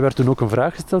mij werd toen ook een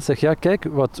vraag gesteld. Zeg, ja, kijk,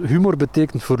 wat humor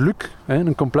betekent voor Luc, hè,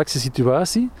 een complexe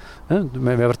situatie. Hè.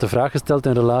 Mij werd de vraag gesteld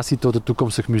in relatie tot het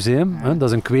toekomstig museum. Hè. Dat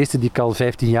is een kwestie die ik al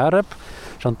 15 jaar heb.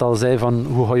 Chantal zei van,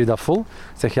 hoe hou je dat vol? Ik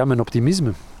zeg, ja, mijn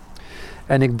optimisme.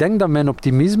 En ik denk dat mijn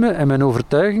optimisme en mijn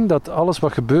overtuiging dat alles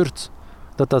wat gebeurt,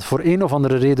 dat voor een of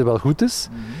andere reden wel goed is,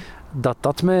 mm-hmm.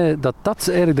 dat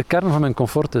eigenlijk de kern van mijn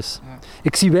comfort is. Ja.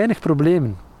 Ik zie weinig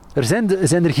problemen. Er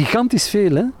zijn er gigantisch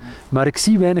veel, hè? Maar ik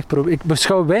zie weinig problemen. Ik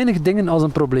beschouw weinig dingen als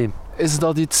een probleem. Is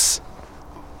dat iets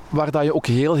waar dat je ook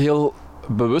heel, heel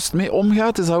bewust mee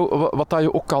omgaat? Is dat wat dat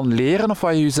je ook kan leren of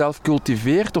wat je jezelf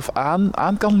cultiveert of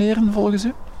aan kan leren volgens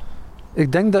u?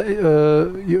 Ik denk dat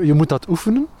je moet dat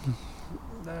oefenen.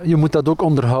 Je moet dat ook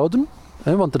onderhouden.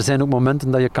 Hè? Want er zijn ook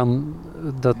momenten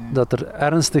dat er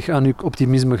ernstig aan je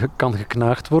optimisme kan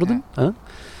geknaagd worden. Hè?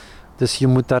 Dus je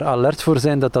moet daar alert voor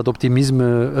zijn dat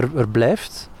optimisme er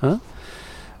blijft. Hè?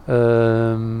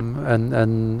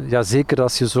 En ja, zeker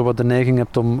als je zo wat de neiging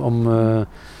hebt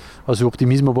als je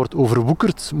optimisme wordt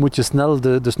overwoekerd, moet je snel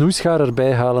de snoeischaar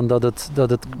erbij halen dat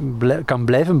het kan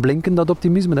blijven blinken, dat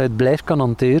optimisme, dat je het blijft kan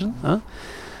hanteren. Hè?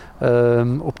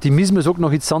 Optimisme is ook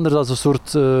nog iets anders dan een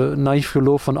soort naïef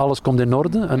geloof van alles komt in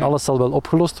orde en alles zal wel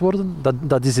opgelost worden.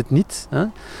 Dat is het niet. Hè?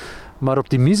 Maar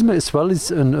optimisme is wel eens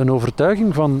een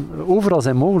overtuiging van overal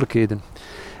zijn mogelijkheden.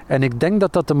 En ik denk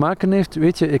dat te maken heeft,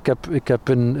 weet je, ik heb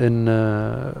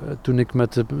toen ik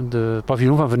met de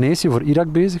paviljoen van Venetië voor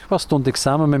Irak bezig was, stond ik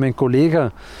samen met mijn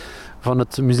collega van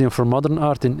het Museum for Modern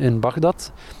Art in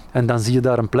Bagdad. En dan zie je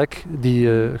daar een plek die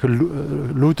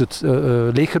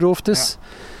leeggeroofd is. Ja.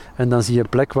 En dan zie je een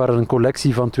plek waar er een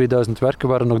collectie van 2000 werken,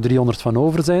 waar er nog 300 van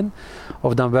over zijn.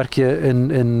 Of dan werk je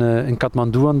in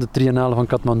Kathmandu, aan de triennale van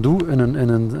Kathmandu, in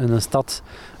een stad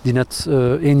die net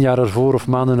 1 jaar ervoor of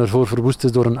maanden ervoor verwoest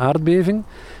is door een aardbeving.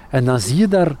 En dan zie je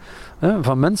daar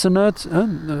van mensen uit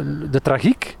de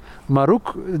tragiek, maar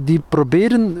ook die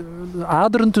proberen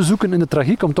aderen te zoeken in de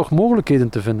tragiek om toch mogelijkheden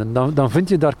te vinden. Dan vind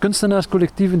je daar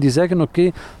kunstenaarscollectieven die zeggen,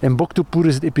 oké, in Boktopoer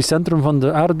is het epicentrum van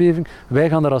de aardbeving, wij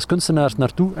gaan daar als kunstenaars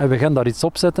naartoe en we gaan daar iets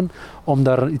opzetten om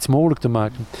daar iets mogelijk te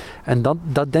maken. En dat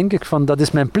denk ik van, dat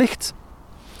is mijn plicht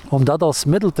om dat als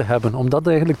middel te hebben, om dat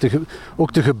eigenlijk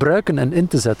ook te gebruiken en in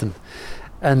te zetten.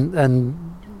 En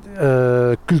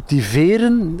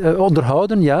cultiveren,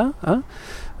 onderhouden, ja.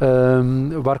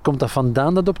 Waar komt dat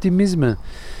vandaan, dat optimisme?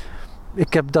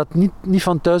 Ik heb dat niet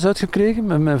van thuis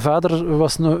uitgekregen. Mijn vader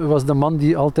was de man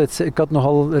die altijd zei, ik had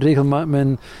nogal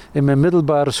regelmatig in mijn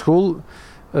middelbare school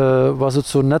was het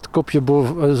zo net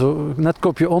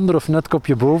kopje onder of net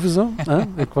kopje boven zo.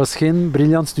 Ik was geen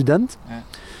briljant student.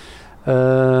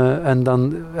 En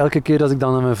dan elke keer als ik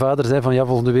dan aan mijn vader zei van ja,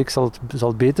 volgende week zal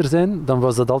het beter zijn, dan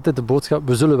was dat altijd de boodschap,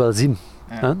 we zullen wel zien.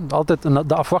 Ja. Altijd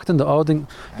de afwachtende houding,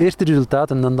 eerst de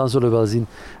resultaten en dan zullen we wel zien.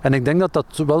 En ik denk dat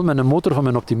dat wel mijn motor van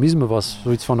mijn optimisme was.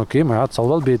 Zoiets van oké, maar ja, het zal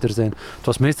wel beter zijn. Het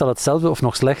was meestal hetzelfde of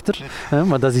nog slechter,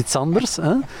 maar dat is iets anders.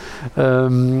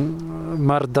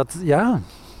 Maar dat, ja...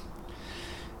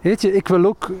 Weet je,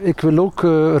 ik wil ook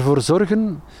ervoor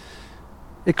zorgen...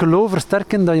 Ik geloof er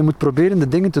sterk in dat je moet proberen de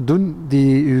dingen te doen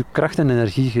die je kracht en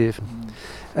energie geven.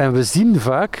 En we zien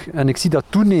vaak, en ik zie dat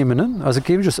toenemen, hè, als ik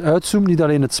eventjes uitzoom, niet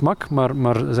alleen het SMAK,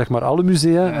 maar zeg maar alle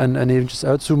musea en eventjes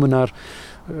uitzoomen naar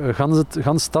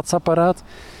gans stadsapparaat.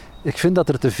 Ik vind dat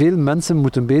er te veel mensen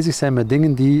moeten bezig zijn met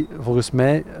dingen die volgens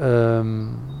mij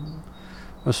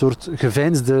een soort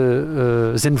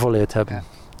geveinsde zinvolheid hebben. Ja.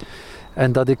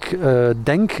 En dat ik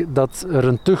denk dat er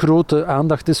een te grote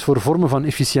aandacht is voor vormen van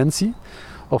efficiëntie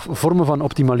of vormen van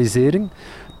optimalisering,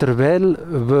 terwijl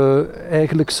we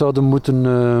eigenlijk zouden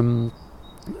moeten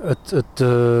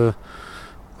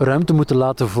ruimte moeten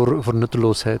laten voor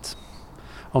nutteloosheid.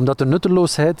 Omdat de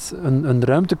nutteloosheid een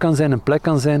ruimte kan zijn, een plek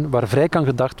kan zijn waar vrij kan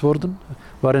gedacht worden,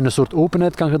 waarin een soort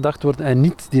openheid kan gedacht worden en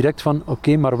niet direct van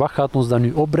oké, maar wat gaat ons dat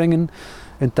nu opbrengen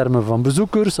in termen van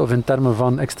bezoekers of in termen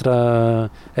van extra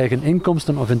eigen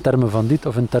inkomsten of in termen van dit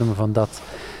of in termen van dat.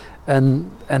 En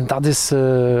dat is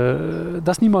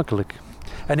niet makkelijk.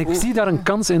 En ik zie daar een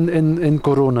kans in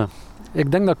corona.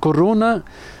 Ik denk dat corona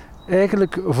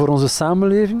eigenlijk voor onze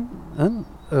samenleving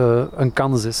een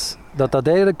kans is. Dat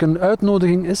eigenlijk een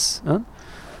uitnodiging is,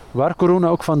 waar corona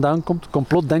ook vandaan komt.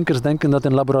 Complotdenkers denken dat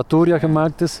het in laboratoria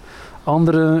gemaakt is.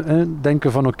 Anderen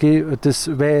denken van oké, het is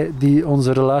wij die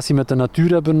onze relatie met de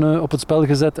natuur hebben op het spel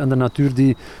gezet en de natuur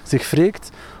die zich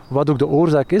wreekt. Wat ook de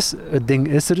oorzaak is, het ding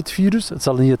is er, het virus. Het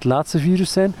zal niet het laatste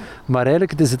virus zijn, maar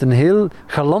eigenlijk is het een heel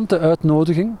galante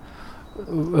uitnodiging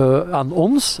aan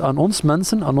ons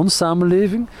mensen, aan ons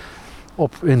samenleving,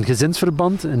 in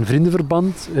gezinsverband, in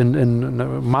vriendenverband, in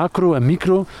macro en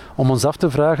micro, om ons af te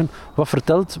vragen,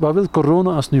 wat wil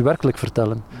corona ons nu werkelijk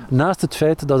vertellen? Naast het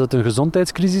feit dat het een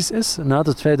gezondheidscrisis is, naast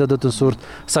het feit dat het een soort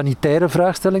sanitaire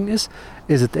vraagstelling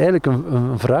is het eigenlijk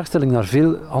een vraagstelling naar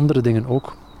veel andere dingen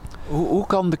ook. Hoe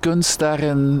kan de kunst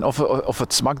daarin, of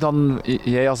het SMAK dan,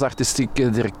 jij als artistiek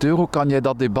directeur, hoe kan jij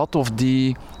dat debat of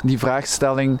die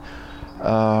vraagstelling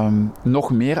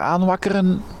nog meer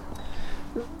aanwakkeren?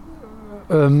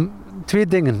 Twee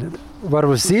dingen waar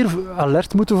we zeer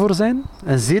alert moeten voor zijn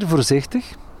en zeer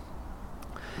voorzichtig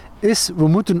is, we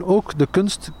moeten ook de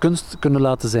kunst kunnen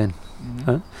laten zijn.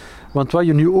 Want wat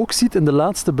je nu ook ziet in de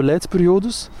laatste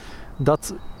beleidsperiodes,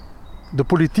 dat de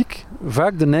politiek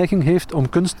vaak de neiging heeft om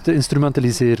kunst te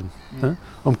instrumentaliseren.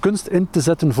 Om kunst in te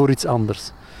zetten voor iets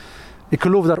anders. Ik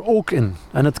geloof daar ook in.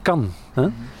 En het kan.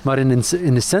 Maar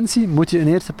in essentie moet je in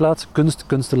eerste plaats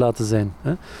kunst te laten zijn.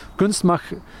 Kunst mag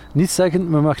niet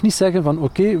zeggen van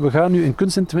oké, we gaan nu in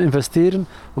kunst investeren,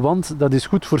 want dat is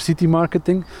goed voor city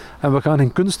marketing. En we gaan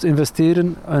in kunst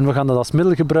investeren en we gaan dat als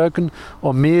middel gebruiken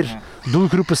om meer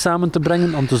doelgroepen samen te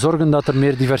brengen, om te zorgen dat er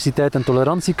meer diversiteit en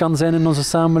tolerantie kan zijn in onze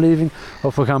samenleving.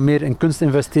 Of we gaan meer in kunst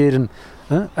investeren.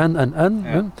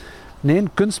 Nee,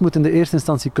 kunst moet in de eerste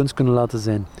instantie kunst kunnen laten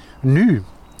zijn. Nu,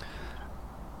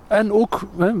 en ook,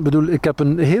 ik heb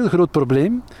een heel groot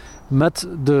probleem met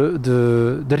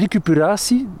de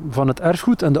recuperatie van het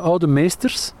erfgoed en de oude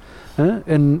meesters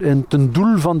ten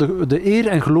doel van de eer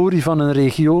en glorie van een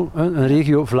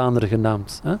regio Vlaanderen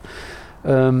genaamd.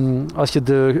 Als je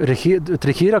het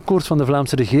regeerakkoord van de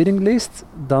Vlaamse regering leest,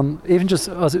 dan eventjes,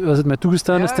 als het mij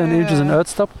toegestaan is, eventjes een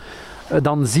uitstap,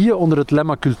 dan zie je onder het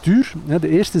lemma cultuur, de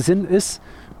eerste zin is,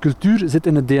 cultuur zit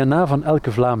in het DNA van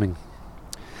elke Vlaming.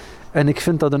 En ik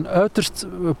vind dat een uiterst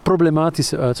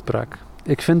problematische uitspraak.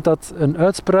 Ik vind dat een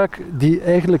uitspraak die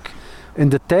eigenlijk in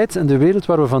de tijd en de wereld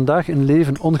waar we vandaag in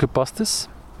leven ongepast is.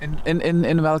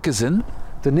 In welke zin?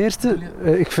 Ten eerste,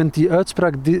 ik vind die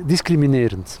uitspraak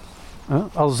discriminerend.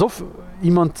 Alsof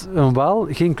iemand, een Waal,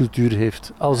 geen cultuur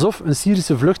heeft. Alsof een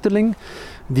Syrische vluchteling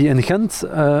die in Gent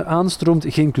aanstroomt,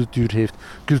 geen cultuur heeft.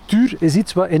 Cultuur is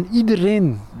iets wat in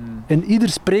iedereen, in ieder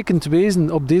sprekend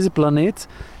wezen op deze planeet,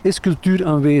 is cultuur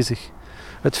aanwezig.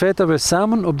 Het feit dat we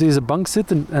samen op deze bank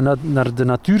zitten en naar de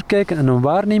natuur kijken en een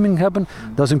waarneming hebben,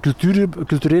 dat is een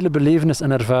culturele belevenis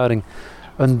en ervaring.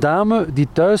 Een dame die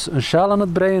thuis een sjaal aan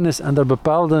het breien is en daar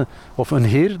bepaalde, of een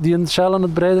heer die een sjaal aan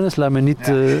het breien is, laat me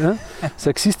niet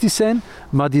seksistisch zijn,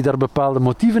 maar die daar bepaalde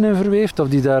motieven in verweeft, of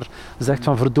die daar zegt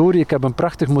van verdorie, ik heb een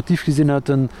prachtig motief gezien uit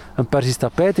een Persisch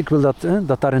tapijt, ik wil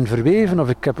dat daarin verweven, of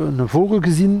ik heb een vogel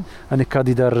gezien en ik ga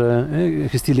die daar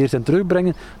gestileerd in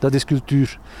terugbrengen, dat is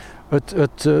cultuur.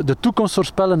 De toekomst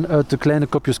voorspellen uit de kleine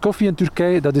kopjes koffie in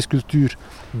Turkije, dat is cultuur.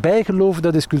 Bijgeloof,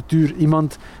 dat is cultuur.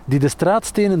 Iemand die de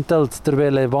straatstenen telt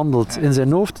terwijl hij wandelt in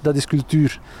zijn hoofd, dat is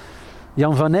cultuur.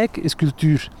 Jan van Eyck is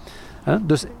cultuur.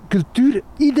 Dus cultuur,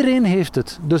 iedereen heeft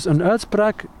het. Dus een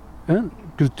uitspraak,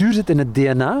 cultuur zit in het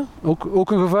DNA,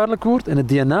 ook een gevaarlijk woord, in het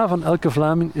DNA van elke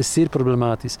Vlaming is zeer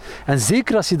problematisch. En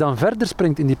zeker als je dan verder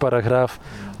springt in die paragraaf,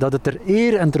 dat het ter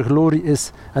eer en ter glorie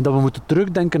is en dat we moeten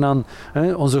terugdenken aan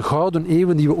onze gouden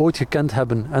eeuwen die we ooit gekend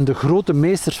hebben en de grote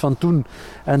meesters van toen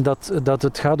en dat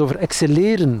het gaat over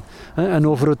excelleren en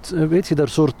over het,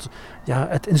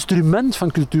 het instrument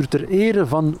van cultuur ter ere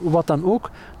van wat dan ook,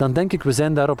 dan denk ik we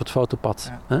zijn daar op het foute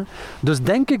pad. Ja. Dus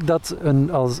denk ik dat,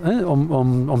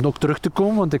 om ook terug te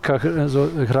komen, want ik ga zo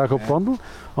graag op wandel,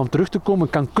 om terug te komen,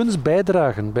 kan kunst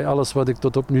bijdragen bij alles wat ik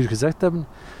tot op nu gezegd heb?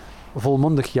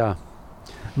 Volmondig ja.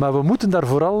 Maar we moeten daar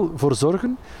vooral voor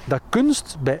zorgen dat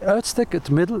kunst bij uitstek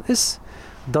het middel is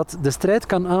dat de strijd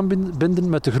kan aanbinden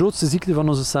met de grootste ziekte van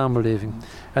onze samenleving.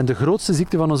 En de grootste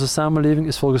ziekte van onze samenleving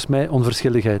is volgens mij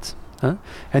onverschilligheid.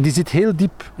 En die zit heel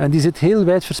diep en die zit heel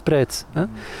wijd verspreid.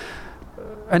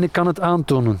 En ik kan het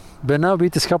aantonen, bijna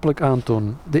wetenschappelijk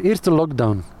aantonen. De eerste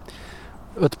lockdown.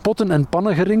 Het potten- en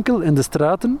pannengerinkel in de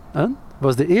straten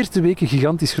was de eerste weken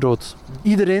gigantisch groot.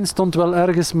 Iedereen stond wel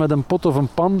ergens met een pot of een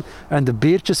pan en de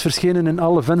beertjes verschenen in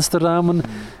alle vensterramen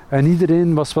en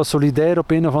iedereen was solidair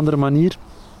op een of andere manier.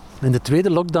 In de tweede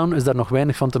lockdown is daar nog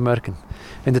weinig van te merken.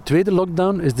 In de tweede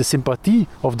lockdown is de sympathie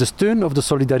of de steun of de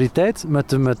solidariteit met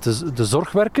de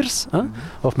zorgwerkers,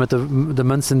 of met de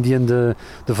mensen die in de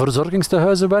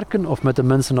verzorgingstehuizen werken, of met de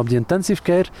mensen op die intensive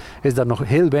care, is daar nog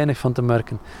heel weinig van te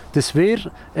merken. Het is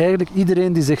weer eigenlijk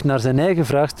iedereen die zich naar zijn eigen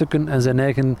vraagstukken en zijn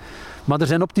eigen... Maar er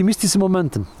zijn optimistische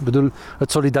momenten. Ik bedoel,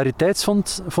 het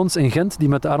Solidariteitsfonds in Gent, die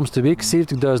met de armste week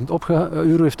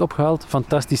 €70.000 heeft opgehaald,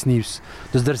 fantastisch nieuws.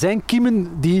 Dus er zijn kiemen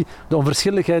die de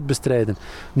onverschilligheid bestrijden.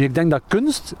 Nu, ik denk dat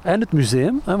kunst en het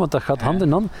museum, want dat gaat hand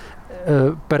in hand,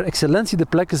 per excellentie de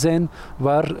plekken zijn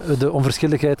waar de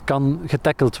onverschilligheid kan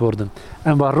getackeld worden.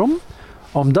 En waarom?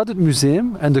 Omdat het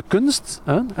museum en de kunst,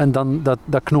 en dan,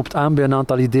 dat knoopt aan bij een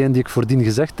aantal ideeën die ik voordien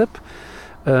gezegd heb,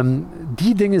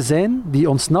 die dingen zijn die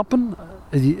ontsnappen,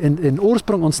 die in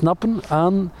oorsprong ontsnappen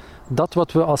aan dat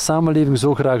wat we als samenleving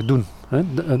zo graag doen.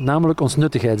 Namelijk ons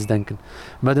nuttigheidsdenken.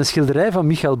 Met een schilderij van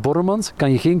Michael Bormans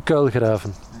kan je geen kuil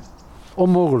graven.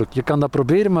 Onmogelijk. Je kan dat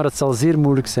proberen, maar het zal zeer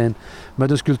moeilijk zijn.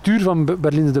 Met een sculptuur van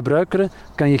Berline de Bruikere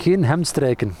kan je geen hemd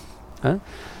strijken.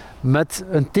 Met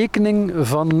een tekening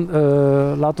van,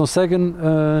 laten we zeggen,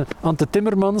 Ante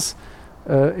Timmermans,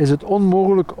 is het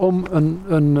onmogelijk om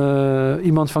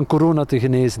iemand van corona te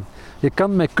genezen. Je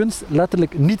kan met kunst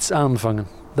letterlijk niets aanvangen.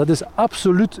 Dat is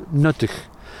absoluut nuttig.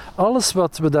 Alles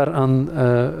wat we daar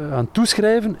aan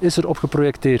toeschrijven, is erop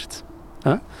geprojecteerd.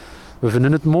 We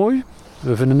vinden het mooi,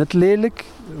 we vinden het lelijk,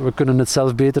 we kunnen het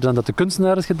zelf beter dan dat de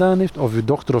kunstenaar het gedaan heeft, of uw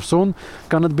dochter of zoon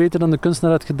kan het beter dan de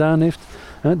kunstenaar het gedaan heeft.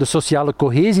 De sociale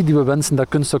cohesie die we wensen dat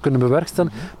kunst zou kunnen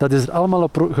bewerkstelligen, dat is er allemaal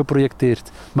op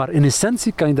geprojecteerd. Maar in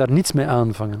essentie kan je daar niets mee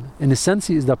aanvangen. In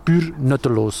essentie is dat puur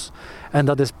nutteloos. En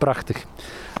dat is prachtig.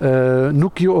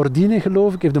 Nuccio Ordine,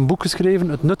 geloof ik, heeft een boek geschreven,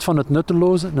 Het nut van het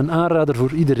nutteloze, een aanrader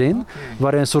voor iedereen,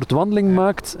 waar hij een soort wandeling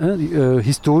maakt,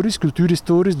 historisch,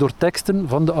 cultuurhistorisch, door teksten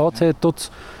van de oudheid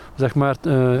tot zeg maar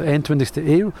eind 20e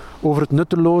eeuw, over het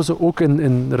nutteloze, ook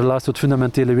in relatie tot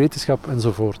fundamentele wetenschap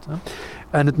enzovoort.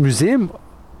 En het museum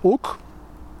ook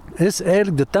is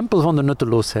eigenlijk de tempel van de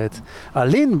nutteloosheid.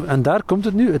 Alleen, en daar komt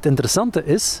het nu, het interessante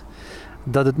is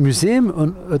dat het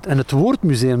museum, en het woord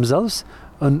museum zelfs,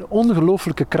 een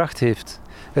ongelooflijke kracht heeft.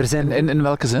 In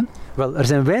welke zin? Wel, er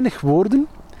zijn weinig woorden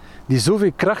die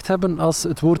zoveel kracht hebben als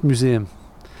het woord museum.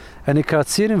 En ik ga het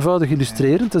zeer eenvoudig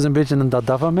illustreren. Het is een beetje een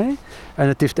dada van mij. En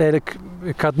het heeft eigenlijk...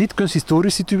 Ik ga het niet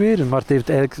kunsthistorisch situeren, maar het heeft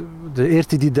eigenlijk... De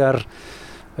eerste die dat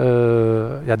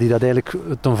eigenlijk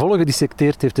ten volle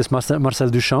gedissecteerd heeft, is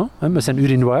Marcel Duchamp, met zijn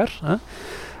urinoir.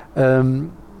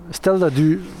 stel dat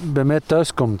u bij mij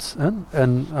thuis komt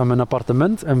en aan mijn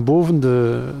appartement en boven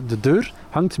de deur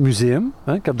hangt museum.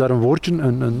 Ik heb daar een woordje,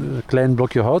 een klein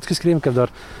blokje hout geschreven. Ik heb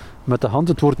daar met de hand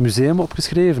het woord museum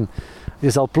opgeschreven. Je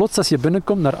zal plots, als je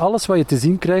binnenkomt, naar alles wat je te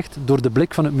zien krijgt, door de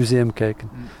blik van het museum kijken.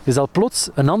 Je zal plots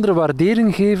een andere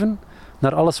waardering geven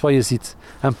naar alles wat je ziet.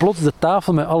 En plots de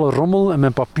tafel met alle rommel en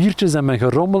mijn papiertjes en mijn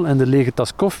gerommel en de lege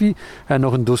tas koffie en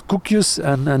nog een doos koekjes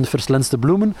en verslenste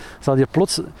bloemen, zal je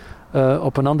plots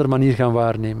op een andere manier gaan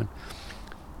waarnemen.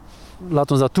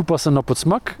 Laat ons dat toepassen op het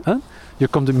smak. Je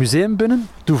komt het museum binnen,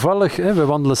 toevallig, we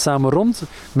wandelen samen rond,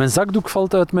 mijn zakdoek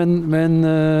valt uit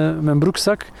mijn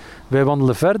broekzak, wij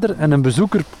wandelen verder en een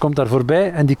bezoeker komt daar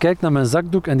voorbij en die kijkt naar mijn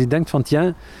zakdoek en die denkt van,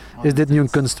 tja, is dit nu een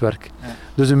kunstwerk? Ja.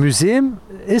 Dus een museum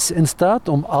is in staat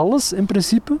om alles, in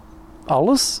principe,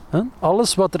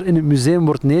 alles wat er in het museum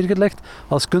wordt neergelegd,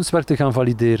 als kunstwerk te gaan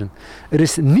valideren. Er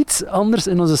is niets anders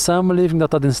in onze samenleving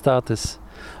dat in staat is.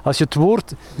 Als je het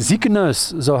woord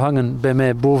ziekenhuis zou hangen bij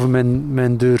mij boven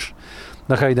mijn deur,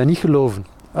 dan ga je dat niet geloven.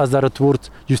 Als daar het woord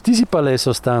justitiepaleis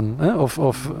zou staan,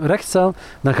 of rechtszaal,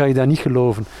 dan ga je dat niet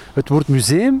geloven. Het woord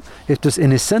museum heeft dus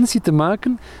in essentie te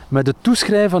maken met het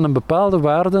toeschrijven van een bepaalde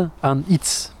waarde aan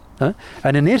iets.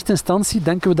 En in eerste instantie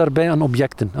denken we daarbij aan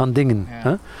objecten, aan dingen.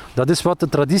 Ja. Dat is wat de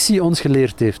traditie ons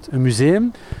geleerd heeft. In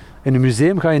een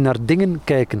museum ga je naar dingen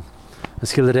kijken. Een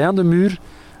schilderij aan de muur,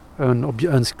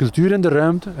 een sculptuur in de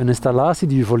ruimte, een installatie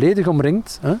die je volledig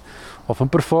omringt, of een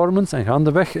performance, en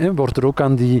gaandeweg wordt er ook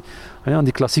aan die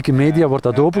klassieke media wordt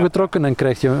dat opengetrokken en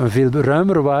krijg je een veel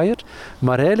ruimere waaier.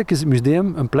 Maar eigenlijk is het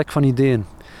museum een plek van ideeën.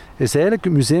 Het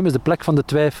museum is de plek van de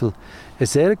twijfel.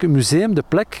 Is eigenlijk een museum de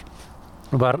plek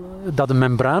waar dat een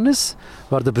membraan is,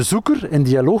 waar de bezoeker in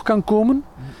dialoog kan komen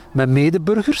met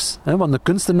medeburgers, want de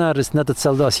kunstenaar is net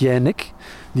hetzelfde als jij en ik.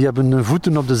 Die hebben hun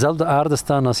voeten op dezelfde aarde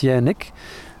staan als jij en ik.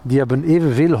 Die hebben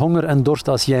evenveel honger en dorst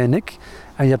als jij en ik.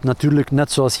 En je hebt natuurlijk,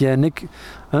 net zoals jij en ik,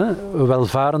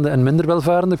 welvarende en minder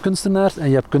welvarende kunstenaars. En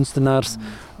je hebt kunstenaars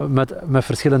met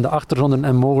verschillende achtergronden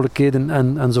en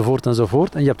mogelijkheden enzovoort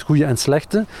enzovoort. En je hebt goede en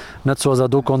slechte, net zoals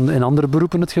dat ook in andere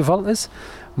beroepen het geval is.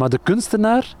 Maar de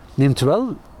kunstenaar neemt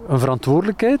wel een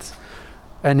verantwoordelijkheid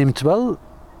en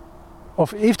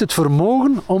heeft het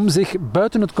vermogen om zich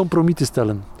buiten het compromis te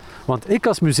stellen. Want ik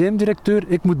als museumdirecteur,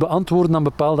 ik moet beantwoorden aan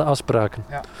bepaalde afspraken.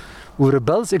 Ja. Hoe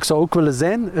rebels ik zou ook willen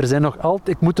zijn,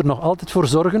 ik moet er nog altijd voor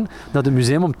zorgen dat het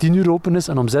museum om 10 uur open is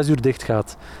en om 6 uur dicht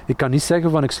gaat. Ik kan niet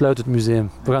zeggen van ik sluit het museum.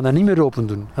 We gaan dat niet meer open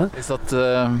doen. Is dat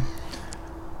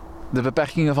de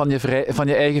beperkingen van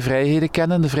je eigen vrijheden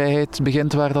kennen? De vrijheid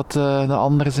begint waar dat de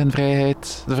andere zijn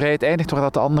vrijheid... De vrijheid eindigt waar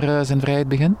dat de andere zijn vrijheid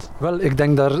begint? Wel, ik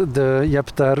denk je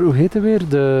hebt daar, hoe heet hij weer?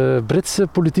 De Britse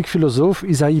politiek filosoof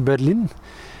Isaiah Berlin.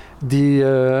 Die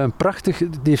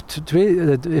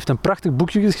heeft een prachtig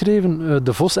boekje geschreven,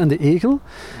 De Vos en de Egel.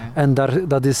 Ja. En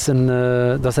dat is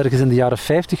ergens in de jaren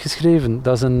 50 geschreven.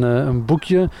 Dat is een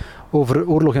boekje over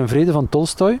oorlog en vrede van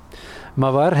Tolstoj.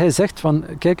 Maar waar hij zegt van,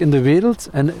 kijk, in de wereld,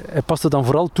 en hij past het dan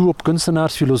vooral toe op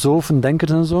kunstenaars, filosofen,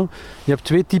 denkers en zo. Je hebt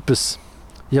 2 types.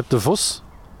 Je hebt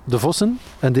de vossen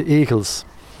en de egels.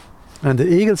 En de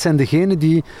egels zijn degenen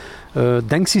die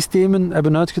denksystemen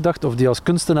hebben uitgedacht, of die als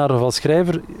kunstenaar of als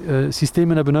schrijver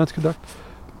systemen hebben uitgedacht,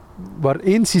 waar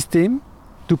 1 systeem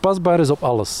toepasbaar is op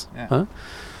alles. Ja.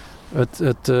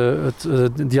 Het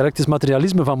dialectisch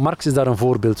materialisme van Marx is daar een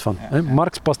voorbeeld van. Ja.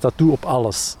 Marx past dat toe op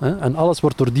alles. En alles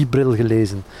wordt door die bril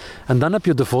gelezen. En dan heb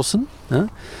je de vossen.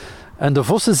 En de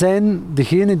vossen zijn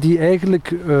degenen die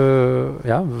eigenlijk...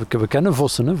 we kennen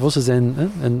vossen. Vossen zijn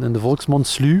in de volksmond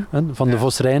sluw, van de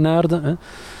Vos Reinaarden.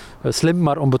 Slim,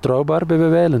 maar onbetrouwbaar bij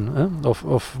wijlen.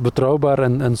 Of betrouwbaar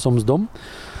en soms dom.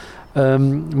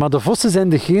 Maar de vossen zijn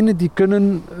degenen die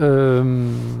kunnen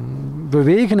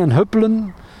bewegen en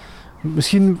huppelen.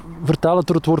 Misschien vertalen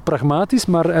door het woord pragmatisch,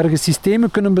 maar ergens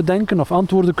systemen kunnen bedenken of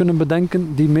antwoorden kunnen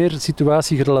bedenken die meer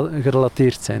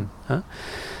situatiegerelateerd zijn.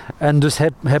 En dus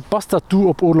hij past dat toe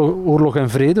op Oorlog en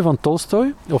Vrede van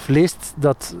Tolstoj, of leest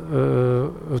dat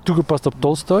toegepast op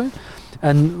Tolstoj,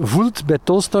 en voelt bij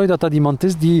Tolstoj dat iemand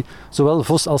is die zowel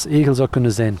vos als egel zou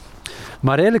kunnen zijn.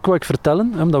 Maar eigenlijk wou ik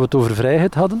vertellen, omdat we het over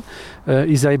vrijheid hadden,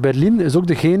 Isaiah Berlin is ook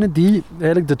degene die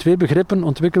eigenlijk de 2 begrippen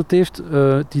ontwikkeld heeft,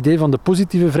 het idee van de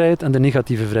positieve vrijheid en de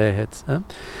negatieve vrijheid.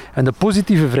 En de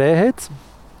positieve vrijheid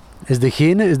is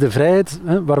de vrijheid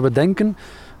waar we denken,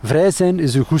 vrij zijn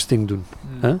is uw goesting doen.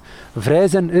 Vrij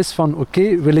zijn is van,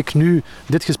 oké, wil ik nu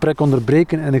dit gesprek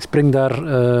onderbreken en ik spring daar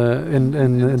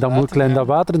in dat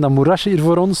water, in dat moerasje hier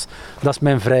voor ons, dat is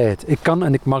mijn vrijheid. Ik kan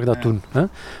en ik mag dat doen.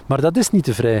 Maar dat is niet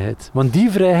de vrijheid. Want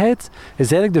die vrijheid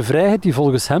is eigenlijk de vrijheid die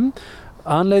volgens hem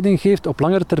aanleiding geeft op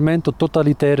langere termijn tot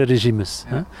totalitaire regimes.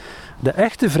 De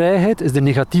echte vrijheid is de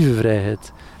negatieve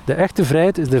vrijheid. De echte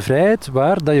vrijheid is de vrijheid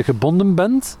waar dat je gebonden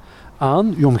bent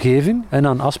aan je omgeving en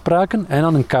aan afspraken en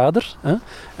aan een kader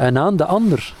en aan de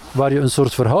ander, waar je een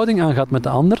soort verhouding aangaat met de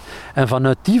ander en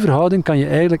vanuit die verhouding kan je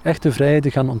eigenlijk echte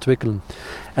vrijheden gaan ontwikkelen.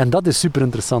 En dat is super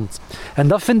interessant. En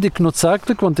dat vind ik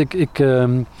noodzakelijk, want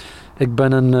ik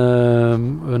ben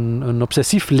een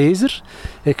obsessief lezer.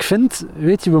 Ik vind,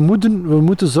 weet je, we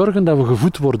moeten zorgen dat we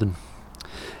gevoed worden.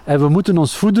 En we moeten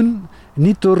ons voeden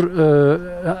niet door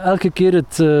elke keer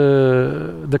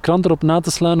de krant erop na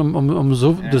te slaan om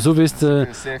de zoveelste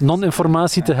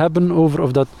non-informatie te hebben over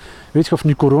of dat, weet je, of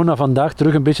nu corona vandaag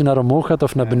terug een beetje naar omhoog gaat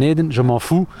of naar beneden, je m'en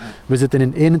fous. We zitten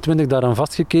in 21 daaraan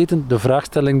vastgeketen, de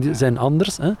vraagstellingen zijn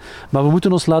anders. Hè. Maar we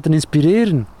moeten ons laten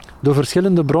inspireren door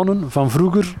verschillende bronnen van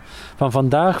vroeger, van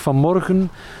vandaag, van morgen.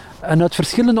 En uit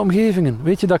verschillende omgevingen.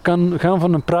 Weet je, dat kan gaan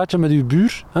van een praatje met uw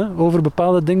buur over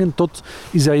bepaalde dingen, tot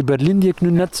Isaïe Berlin, die ik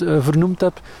nu net vernoemd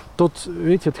heb, tot,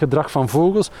 weet je, het gedrag van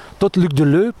vogels, tot Luc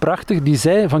Deleu, prachtig, die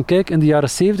zei van kijk, in de jaren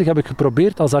 70 heb ik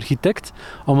geprobeerd als architect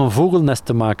om een vogelnest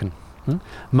te maken.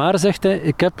 Maar, zegt hij,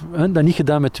 ik heb dat niet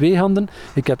gedaan met 2 handen,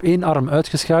 ik heb 1 arm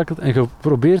uitgeschakeld en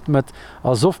geprobeerd met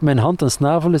alsof mijn hand een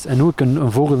snavel is en hoe ik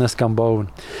een vogelnest kan bouwen.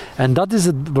 En dat is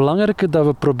het belangrijke, dat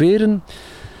we proberen.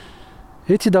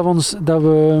 Weet je, dat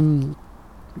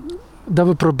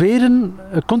we proberen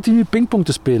continu pingpong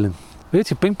te spelen. Weet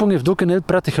je, pingpong heeft ook een heel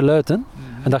prettig geluid. Hè?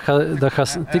 En dat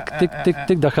gaat tik, tik, tik,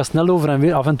 tik, dat gaat snel over en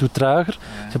weer, af en toe trager.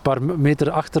 Als je een paar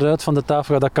meter achteruit van de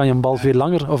tafel gaat, dan kan je een bal veel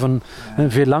langer of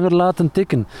veel langer laten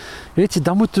tikken. Weet je,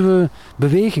 dan moeten we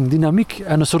beweging, dynamiek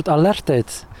en een soort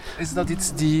alertheid. Is dat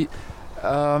iets die...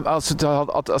 Als je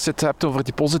het hebt over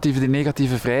die positieve, die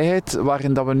negatieve vrijheid,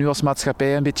 waarin dat we nu als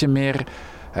maatschappij een beetje meer...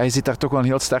 Je ziet daar toch wel een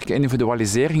heel sterke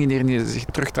individualisering in, waarin je zich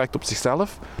terugtrekt op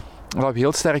zichzelf. Dat we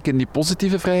heel sterk in die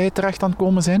positieve vrijheid terecht aan het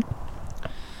komen zijn.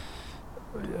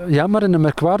 Ja, maar in een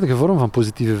merkwaardige vorm van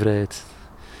positieve vrijheid.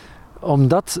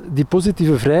 Omdat die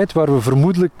positieve vrijheid, waar we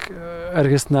vermoedelijk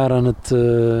ergens naar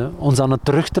ons aan het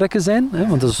terugtrekken zijn, want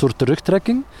dat is een soort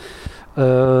terugtrekking,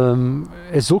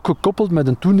 is ook gekoppeld met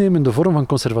een toenemende vorm van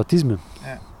conservatisme.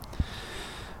 Ja.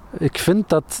 Ik vind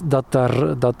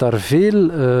dat daar veel,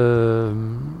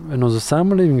 in onze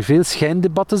samenleving, veel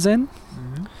schijndebatten zijn,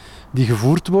 die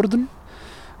gevoerd worden,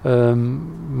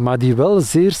 maar die wel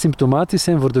zeer symptomatisch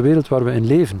zijn voor de wereld waar we in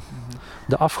leven.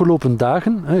 De afgelopen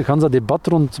dagen, gans dat debat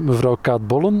rond mevrouw Kaat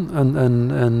Bollen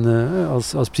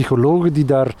als psychologe die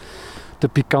daar de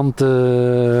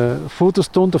pikante foto's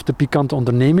toont of de pikante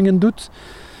ondernemingen doet.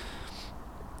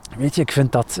 Weet je, ik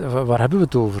vind dat, waar hebben we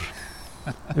het over?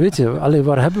 Weet je,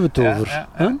 waar hebben we het over?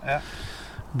 Ja.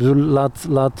 Ik bedoel,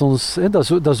 laat ons...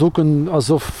 Dat is ook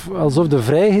alsof de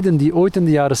vrijheden die ooit in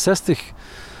de jaren 60,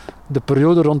 de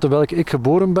periode rond de welke ik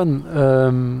geboren ben,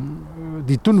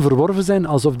 die toen verworven zijn,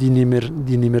 alsof die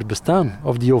niet meer bestaan.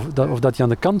 Of dat die aan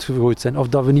de kant gegooid zijn. Of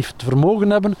dat we niet het vermogen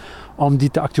hebben om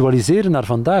die te actualiseren naar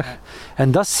vandaag.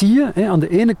 En dat zie je. Aan de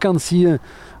ene kant zie je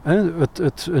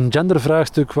een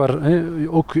gendervraagstuk waar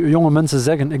ook jonge mensen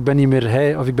zeggen ik ben niet meer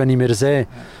hij of ik ben niet meer zij,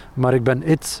 maar ik ben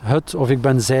het of ik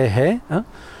ben zij, hij.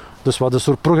 Dus wat een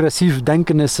soort progressief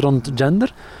denken is rond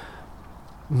gender.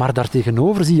 Maar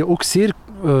daartegenover zie je ook zeer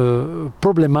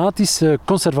problematische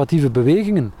conservatieve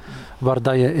bewegingen, waar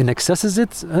dat je in excessen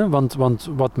zit. Want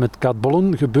wat met Kaat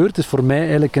Bollen gebeurt, is voor mij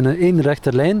eigenlijk in een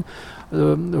rechte lijn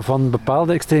van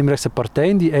bepaalde extreemrechtse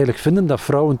partijen die eigenlijk vinden dat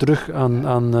vrouwen terug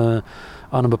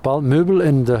aan een bepaald meubel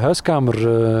in de huiskamer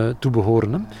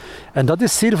toebehoren. Hè. En dat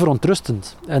is zeer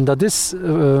verontrustend. En dat is,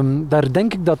 daar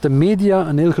denk ik dat de media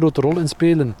een heel grote rol in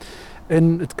spelen.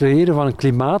 In het creëren van een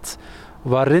klimaat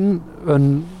waarin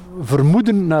een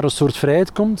vermoeden naar een soort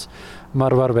vrijheid komt,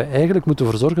 maar waar we eigenlijk moeten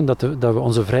voor zorgen dat we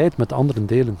onze vrijheid met anderen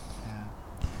delen.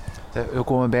 Ja. We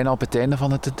komen bijna op het einde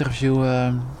van het interview,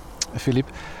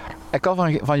 Philippe. Ik had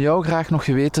van jou graag nog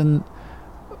geweten,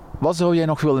 wat zou jij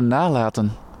nog willen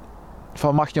nalaten?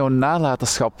 Wat mag jouw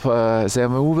nalatenschap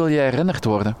zijn? Hoe wil jij herinnerd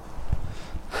worden?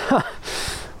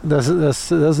 Dat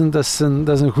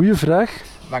is een goede vraag.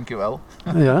 Dank je wel.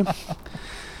 Ja.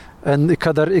 En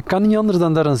ik kan niet anders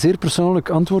dan daar een zeer persoonlijk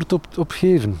antwoord op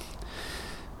geven.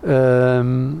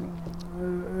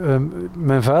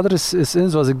 Mijn vader is,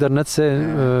 zoals ik daarnet zei,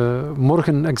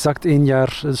 morgen exact 1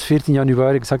 jaar, dus 14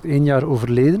 januari exact 1 jaar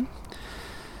overleden.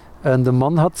 En de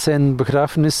man had zijn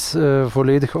begrafenis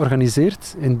volledig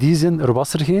georganiseerd. In die zin, er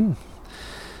was er geen.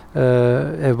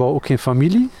 Hij wou ook geen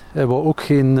familie. Hij wou ook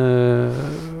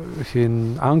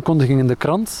geen aankondiging in de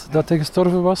krant dat hij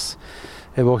gestorven was.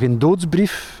 Hij wou geen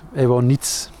doodsbrief. Hij wou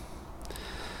niets.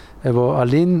 Hij wou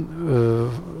alleen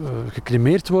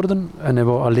gecremeerd worden en hij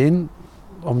wou alleen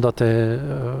omdat hij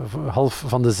half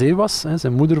van de zee was. Hè.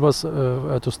 Zijn moeder was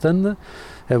uit Oostende.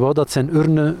 Hij wou dat zijn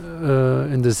urne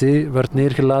in de zee werd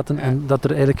neergelaten en dat er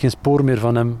eigenlijk geen spoor meer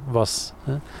van hem was.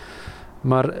 Hè.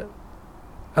 Maar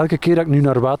elke keer dat ik nu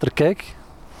naar water kijk,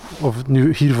 of het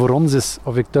nu hier voor ons is,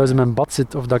 of ik thuis in mijn bad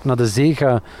zit, of dat ik naar de zee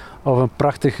ga, of een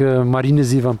prachtige marine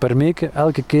zie van Permeke,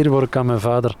 elke keer word ik aan mijn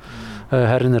vader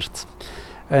herinnerd.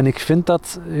 En ik vind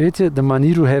dat, weet je, de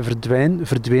manier hoe hij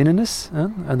verdwenen is, hè,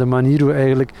 en de manier hoe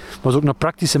eigenlijk, was ook een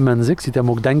praktische mens, ik zie hem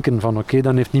ook denken van oké,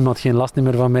 dan heeft niemand geen last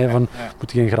meer van mij, van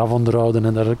moet geen graf onderhouden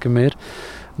en dergelijke meer.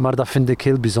 Maar dat vind ik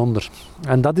heel bijzonder.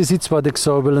 En dat is iets wat ik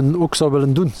ook zou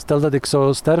willen doen. Stel dat ik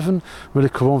zou sterven, wil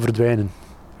ik gewoon verdwijnen.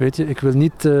 Weet je, ik wil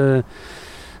niet...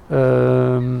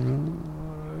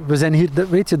 we zijn hier,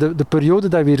 weet je, de periode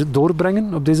dat we hier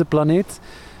doorbrengen op deze planeet,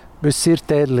 is zeer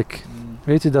tijdelijk.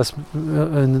 Weet je, dat is,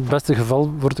 in het beste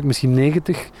geval word ik misschien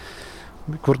 90,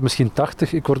 ik word misschien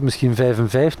 80, ik word misschien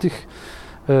 55.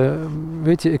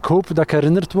 Weet je, ik hoop dat ik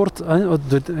herinnerd word,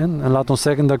 en laat ons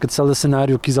zeggen dat ik hetzelfde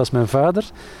scenario kies als mijn vader,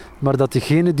 maar dat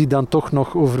degenen die dan toch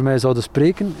nog over mij zouden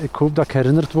spreken, ik hoop dat ik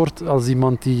herinnerd word als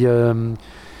iemand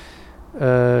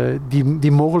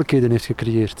die mogelijkheden heeft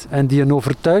gecreëerd. En die een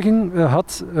overtuiging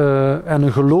had en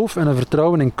een geloof en een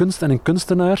vertrouwen in kunst en in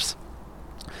kunstenaars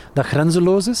dat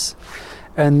grenzeloos is.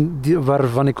 En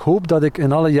waarvan ik hoop dat ik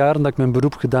in alle jaren dat ik mijn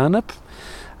beroep gedaan heb,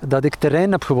 dat ik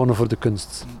terrein heb gewonnen voor de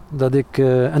kunst.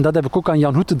 En dat heb ik ook aan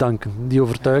Jan Hoet te danken, die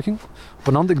overtuiging.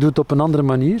 Ik doe het op een andere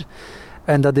manier.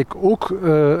 En dat ik ook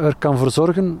er kan voor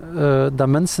zorgen dat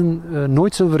mensen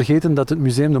nooit zullen vergeten dat het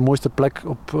museum de mooiste plek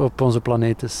op onze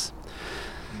planeet is.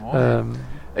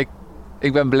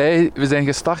 Ik ben blij, we zijn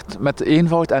gestart met de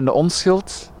eenvoud en de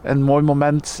onschuld. Een mooi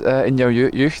moment in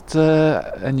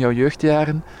jouw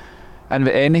jeugdjaren. En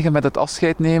we eindigen met het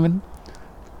afscheid nemen.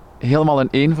 Helemaal in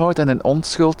eenvoud en in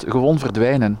onschuld gewoon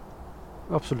verdwijnen.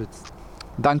 Absoluut.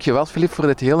 Dankjewel, Filip, voor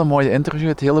dit hele mooie interview,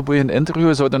 het hele boeiende interview.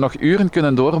 We zouden nog uren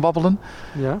kunnen doorbabbelen.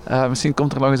 Ja. Misschien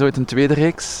komt er nog eens ooit een tweede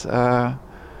reeks.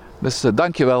 Dus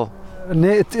dankjewel.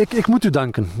 Nee, ik moet u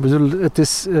danken. Ik bedoel,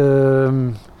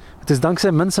 het is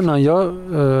dankzij mensen aan jou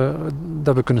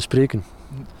dat we kunnen spreken.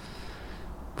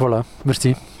 Voilà,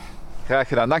 merci. Graag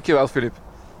gedaan. Dankjewel, Filip.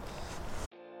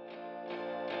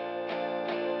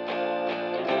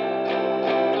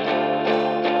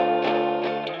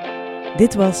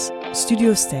 Dit was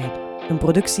Studio Stijn, een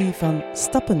productie van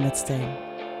Stappen met Stijn.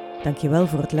 Dankjewel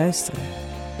voor het luisteren.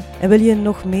 En wil je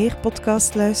nog meer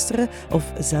podcasts luisteren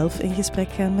of zelf in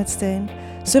gesprek gaan met Stijn?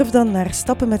 Surf dan naar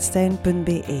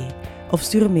stappenmetstijn.be of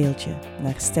stuur een mailtje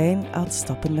naar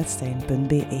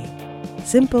stijn@stappenmetstijn.be.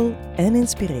 Simpel en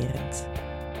inspirerend.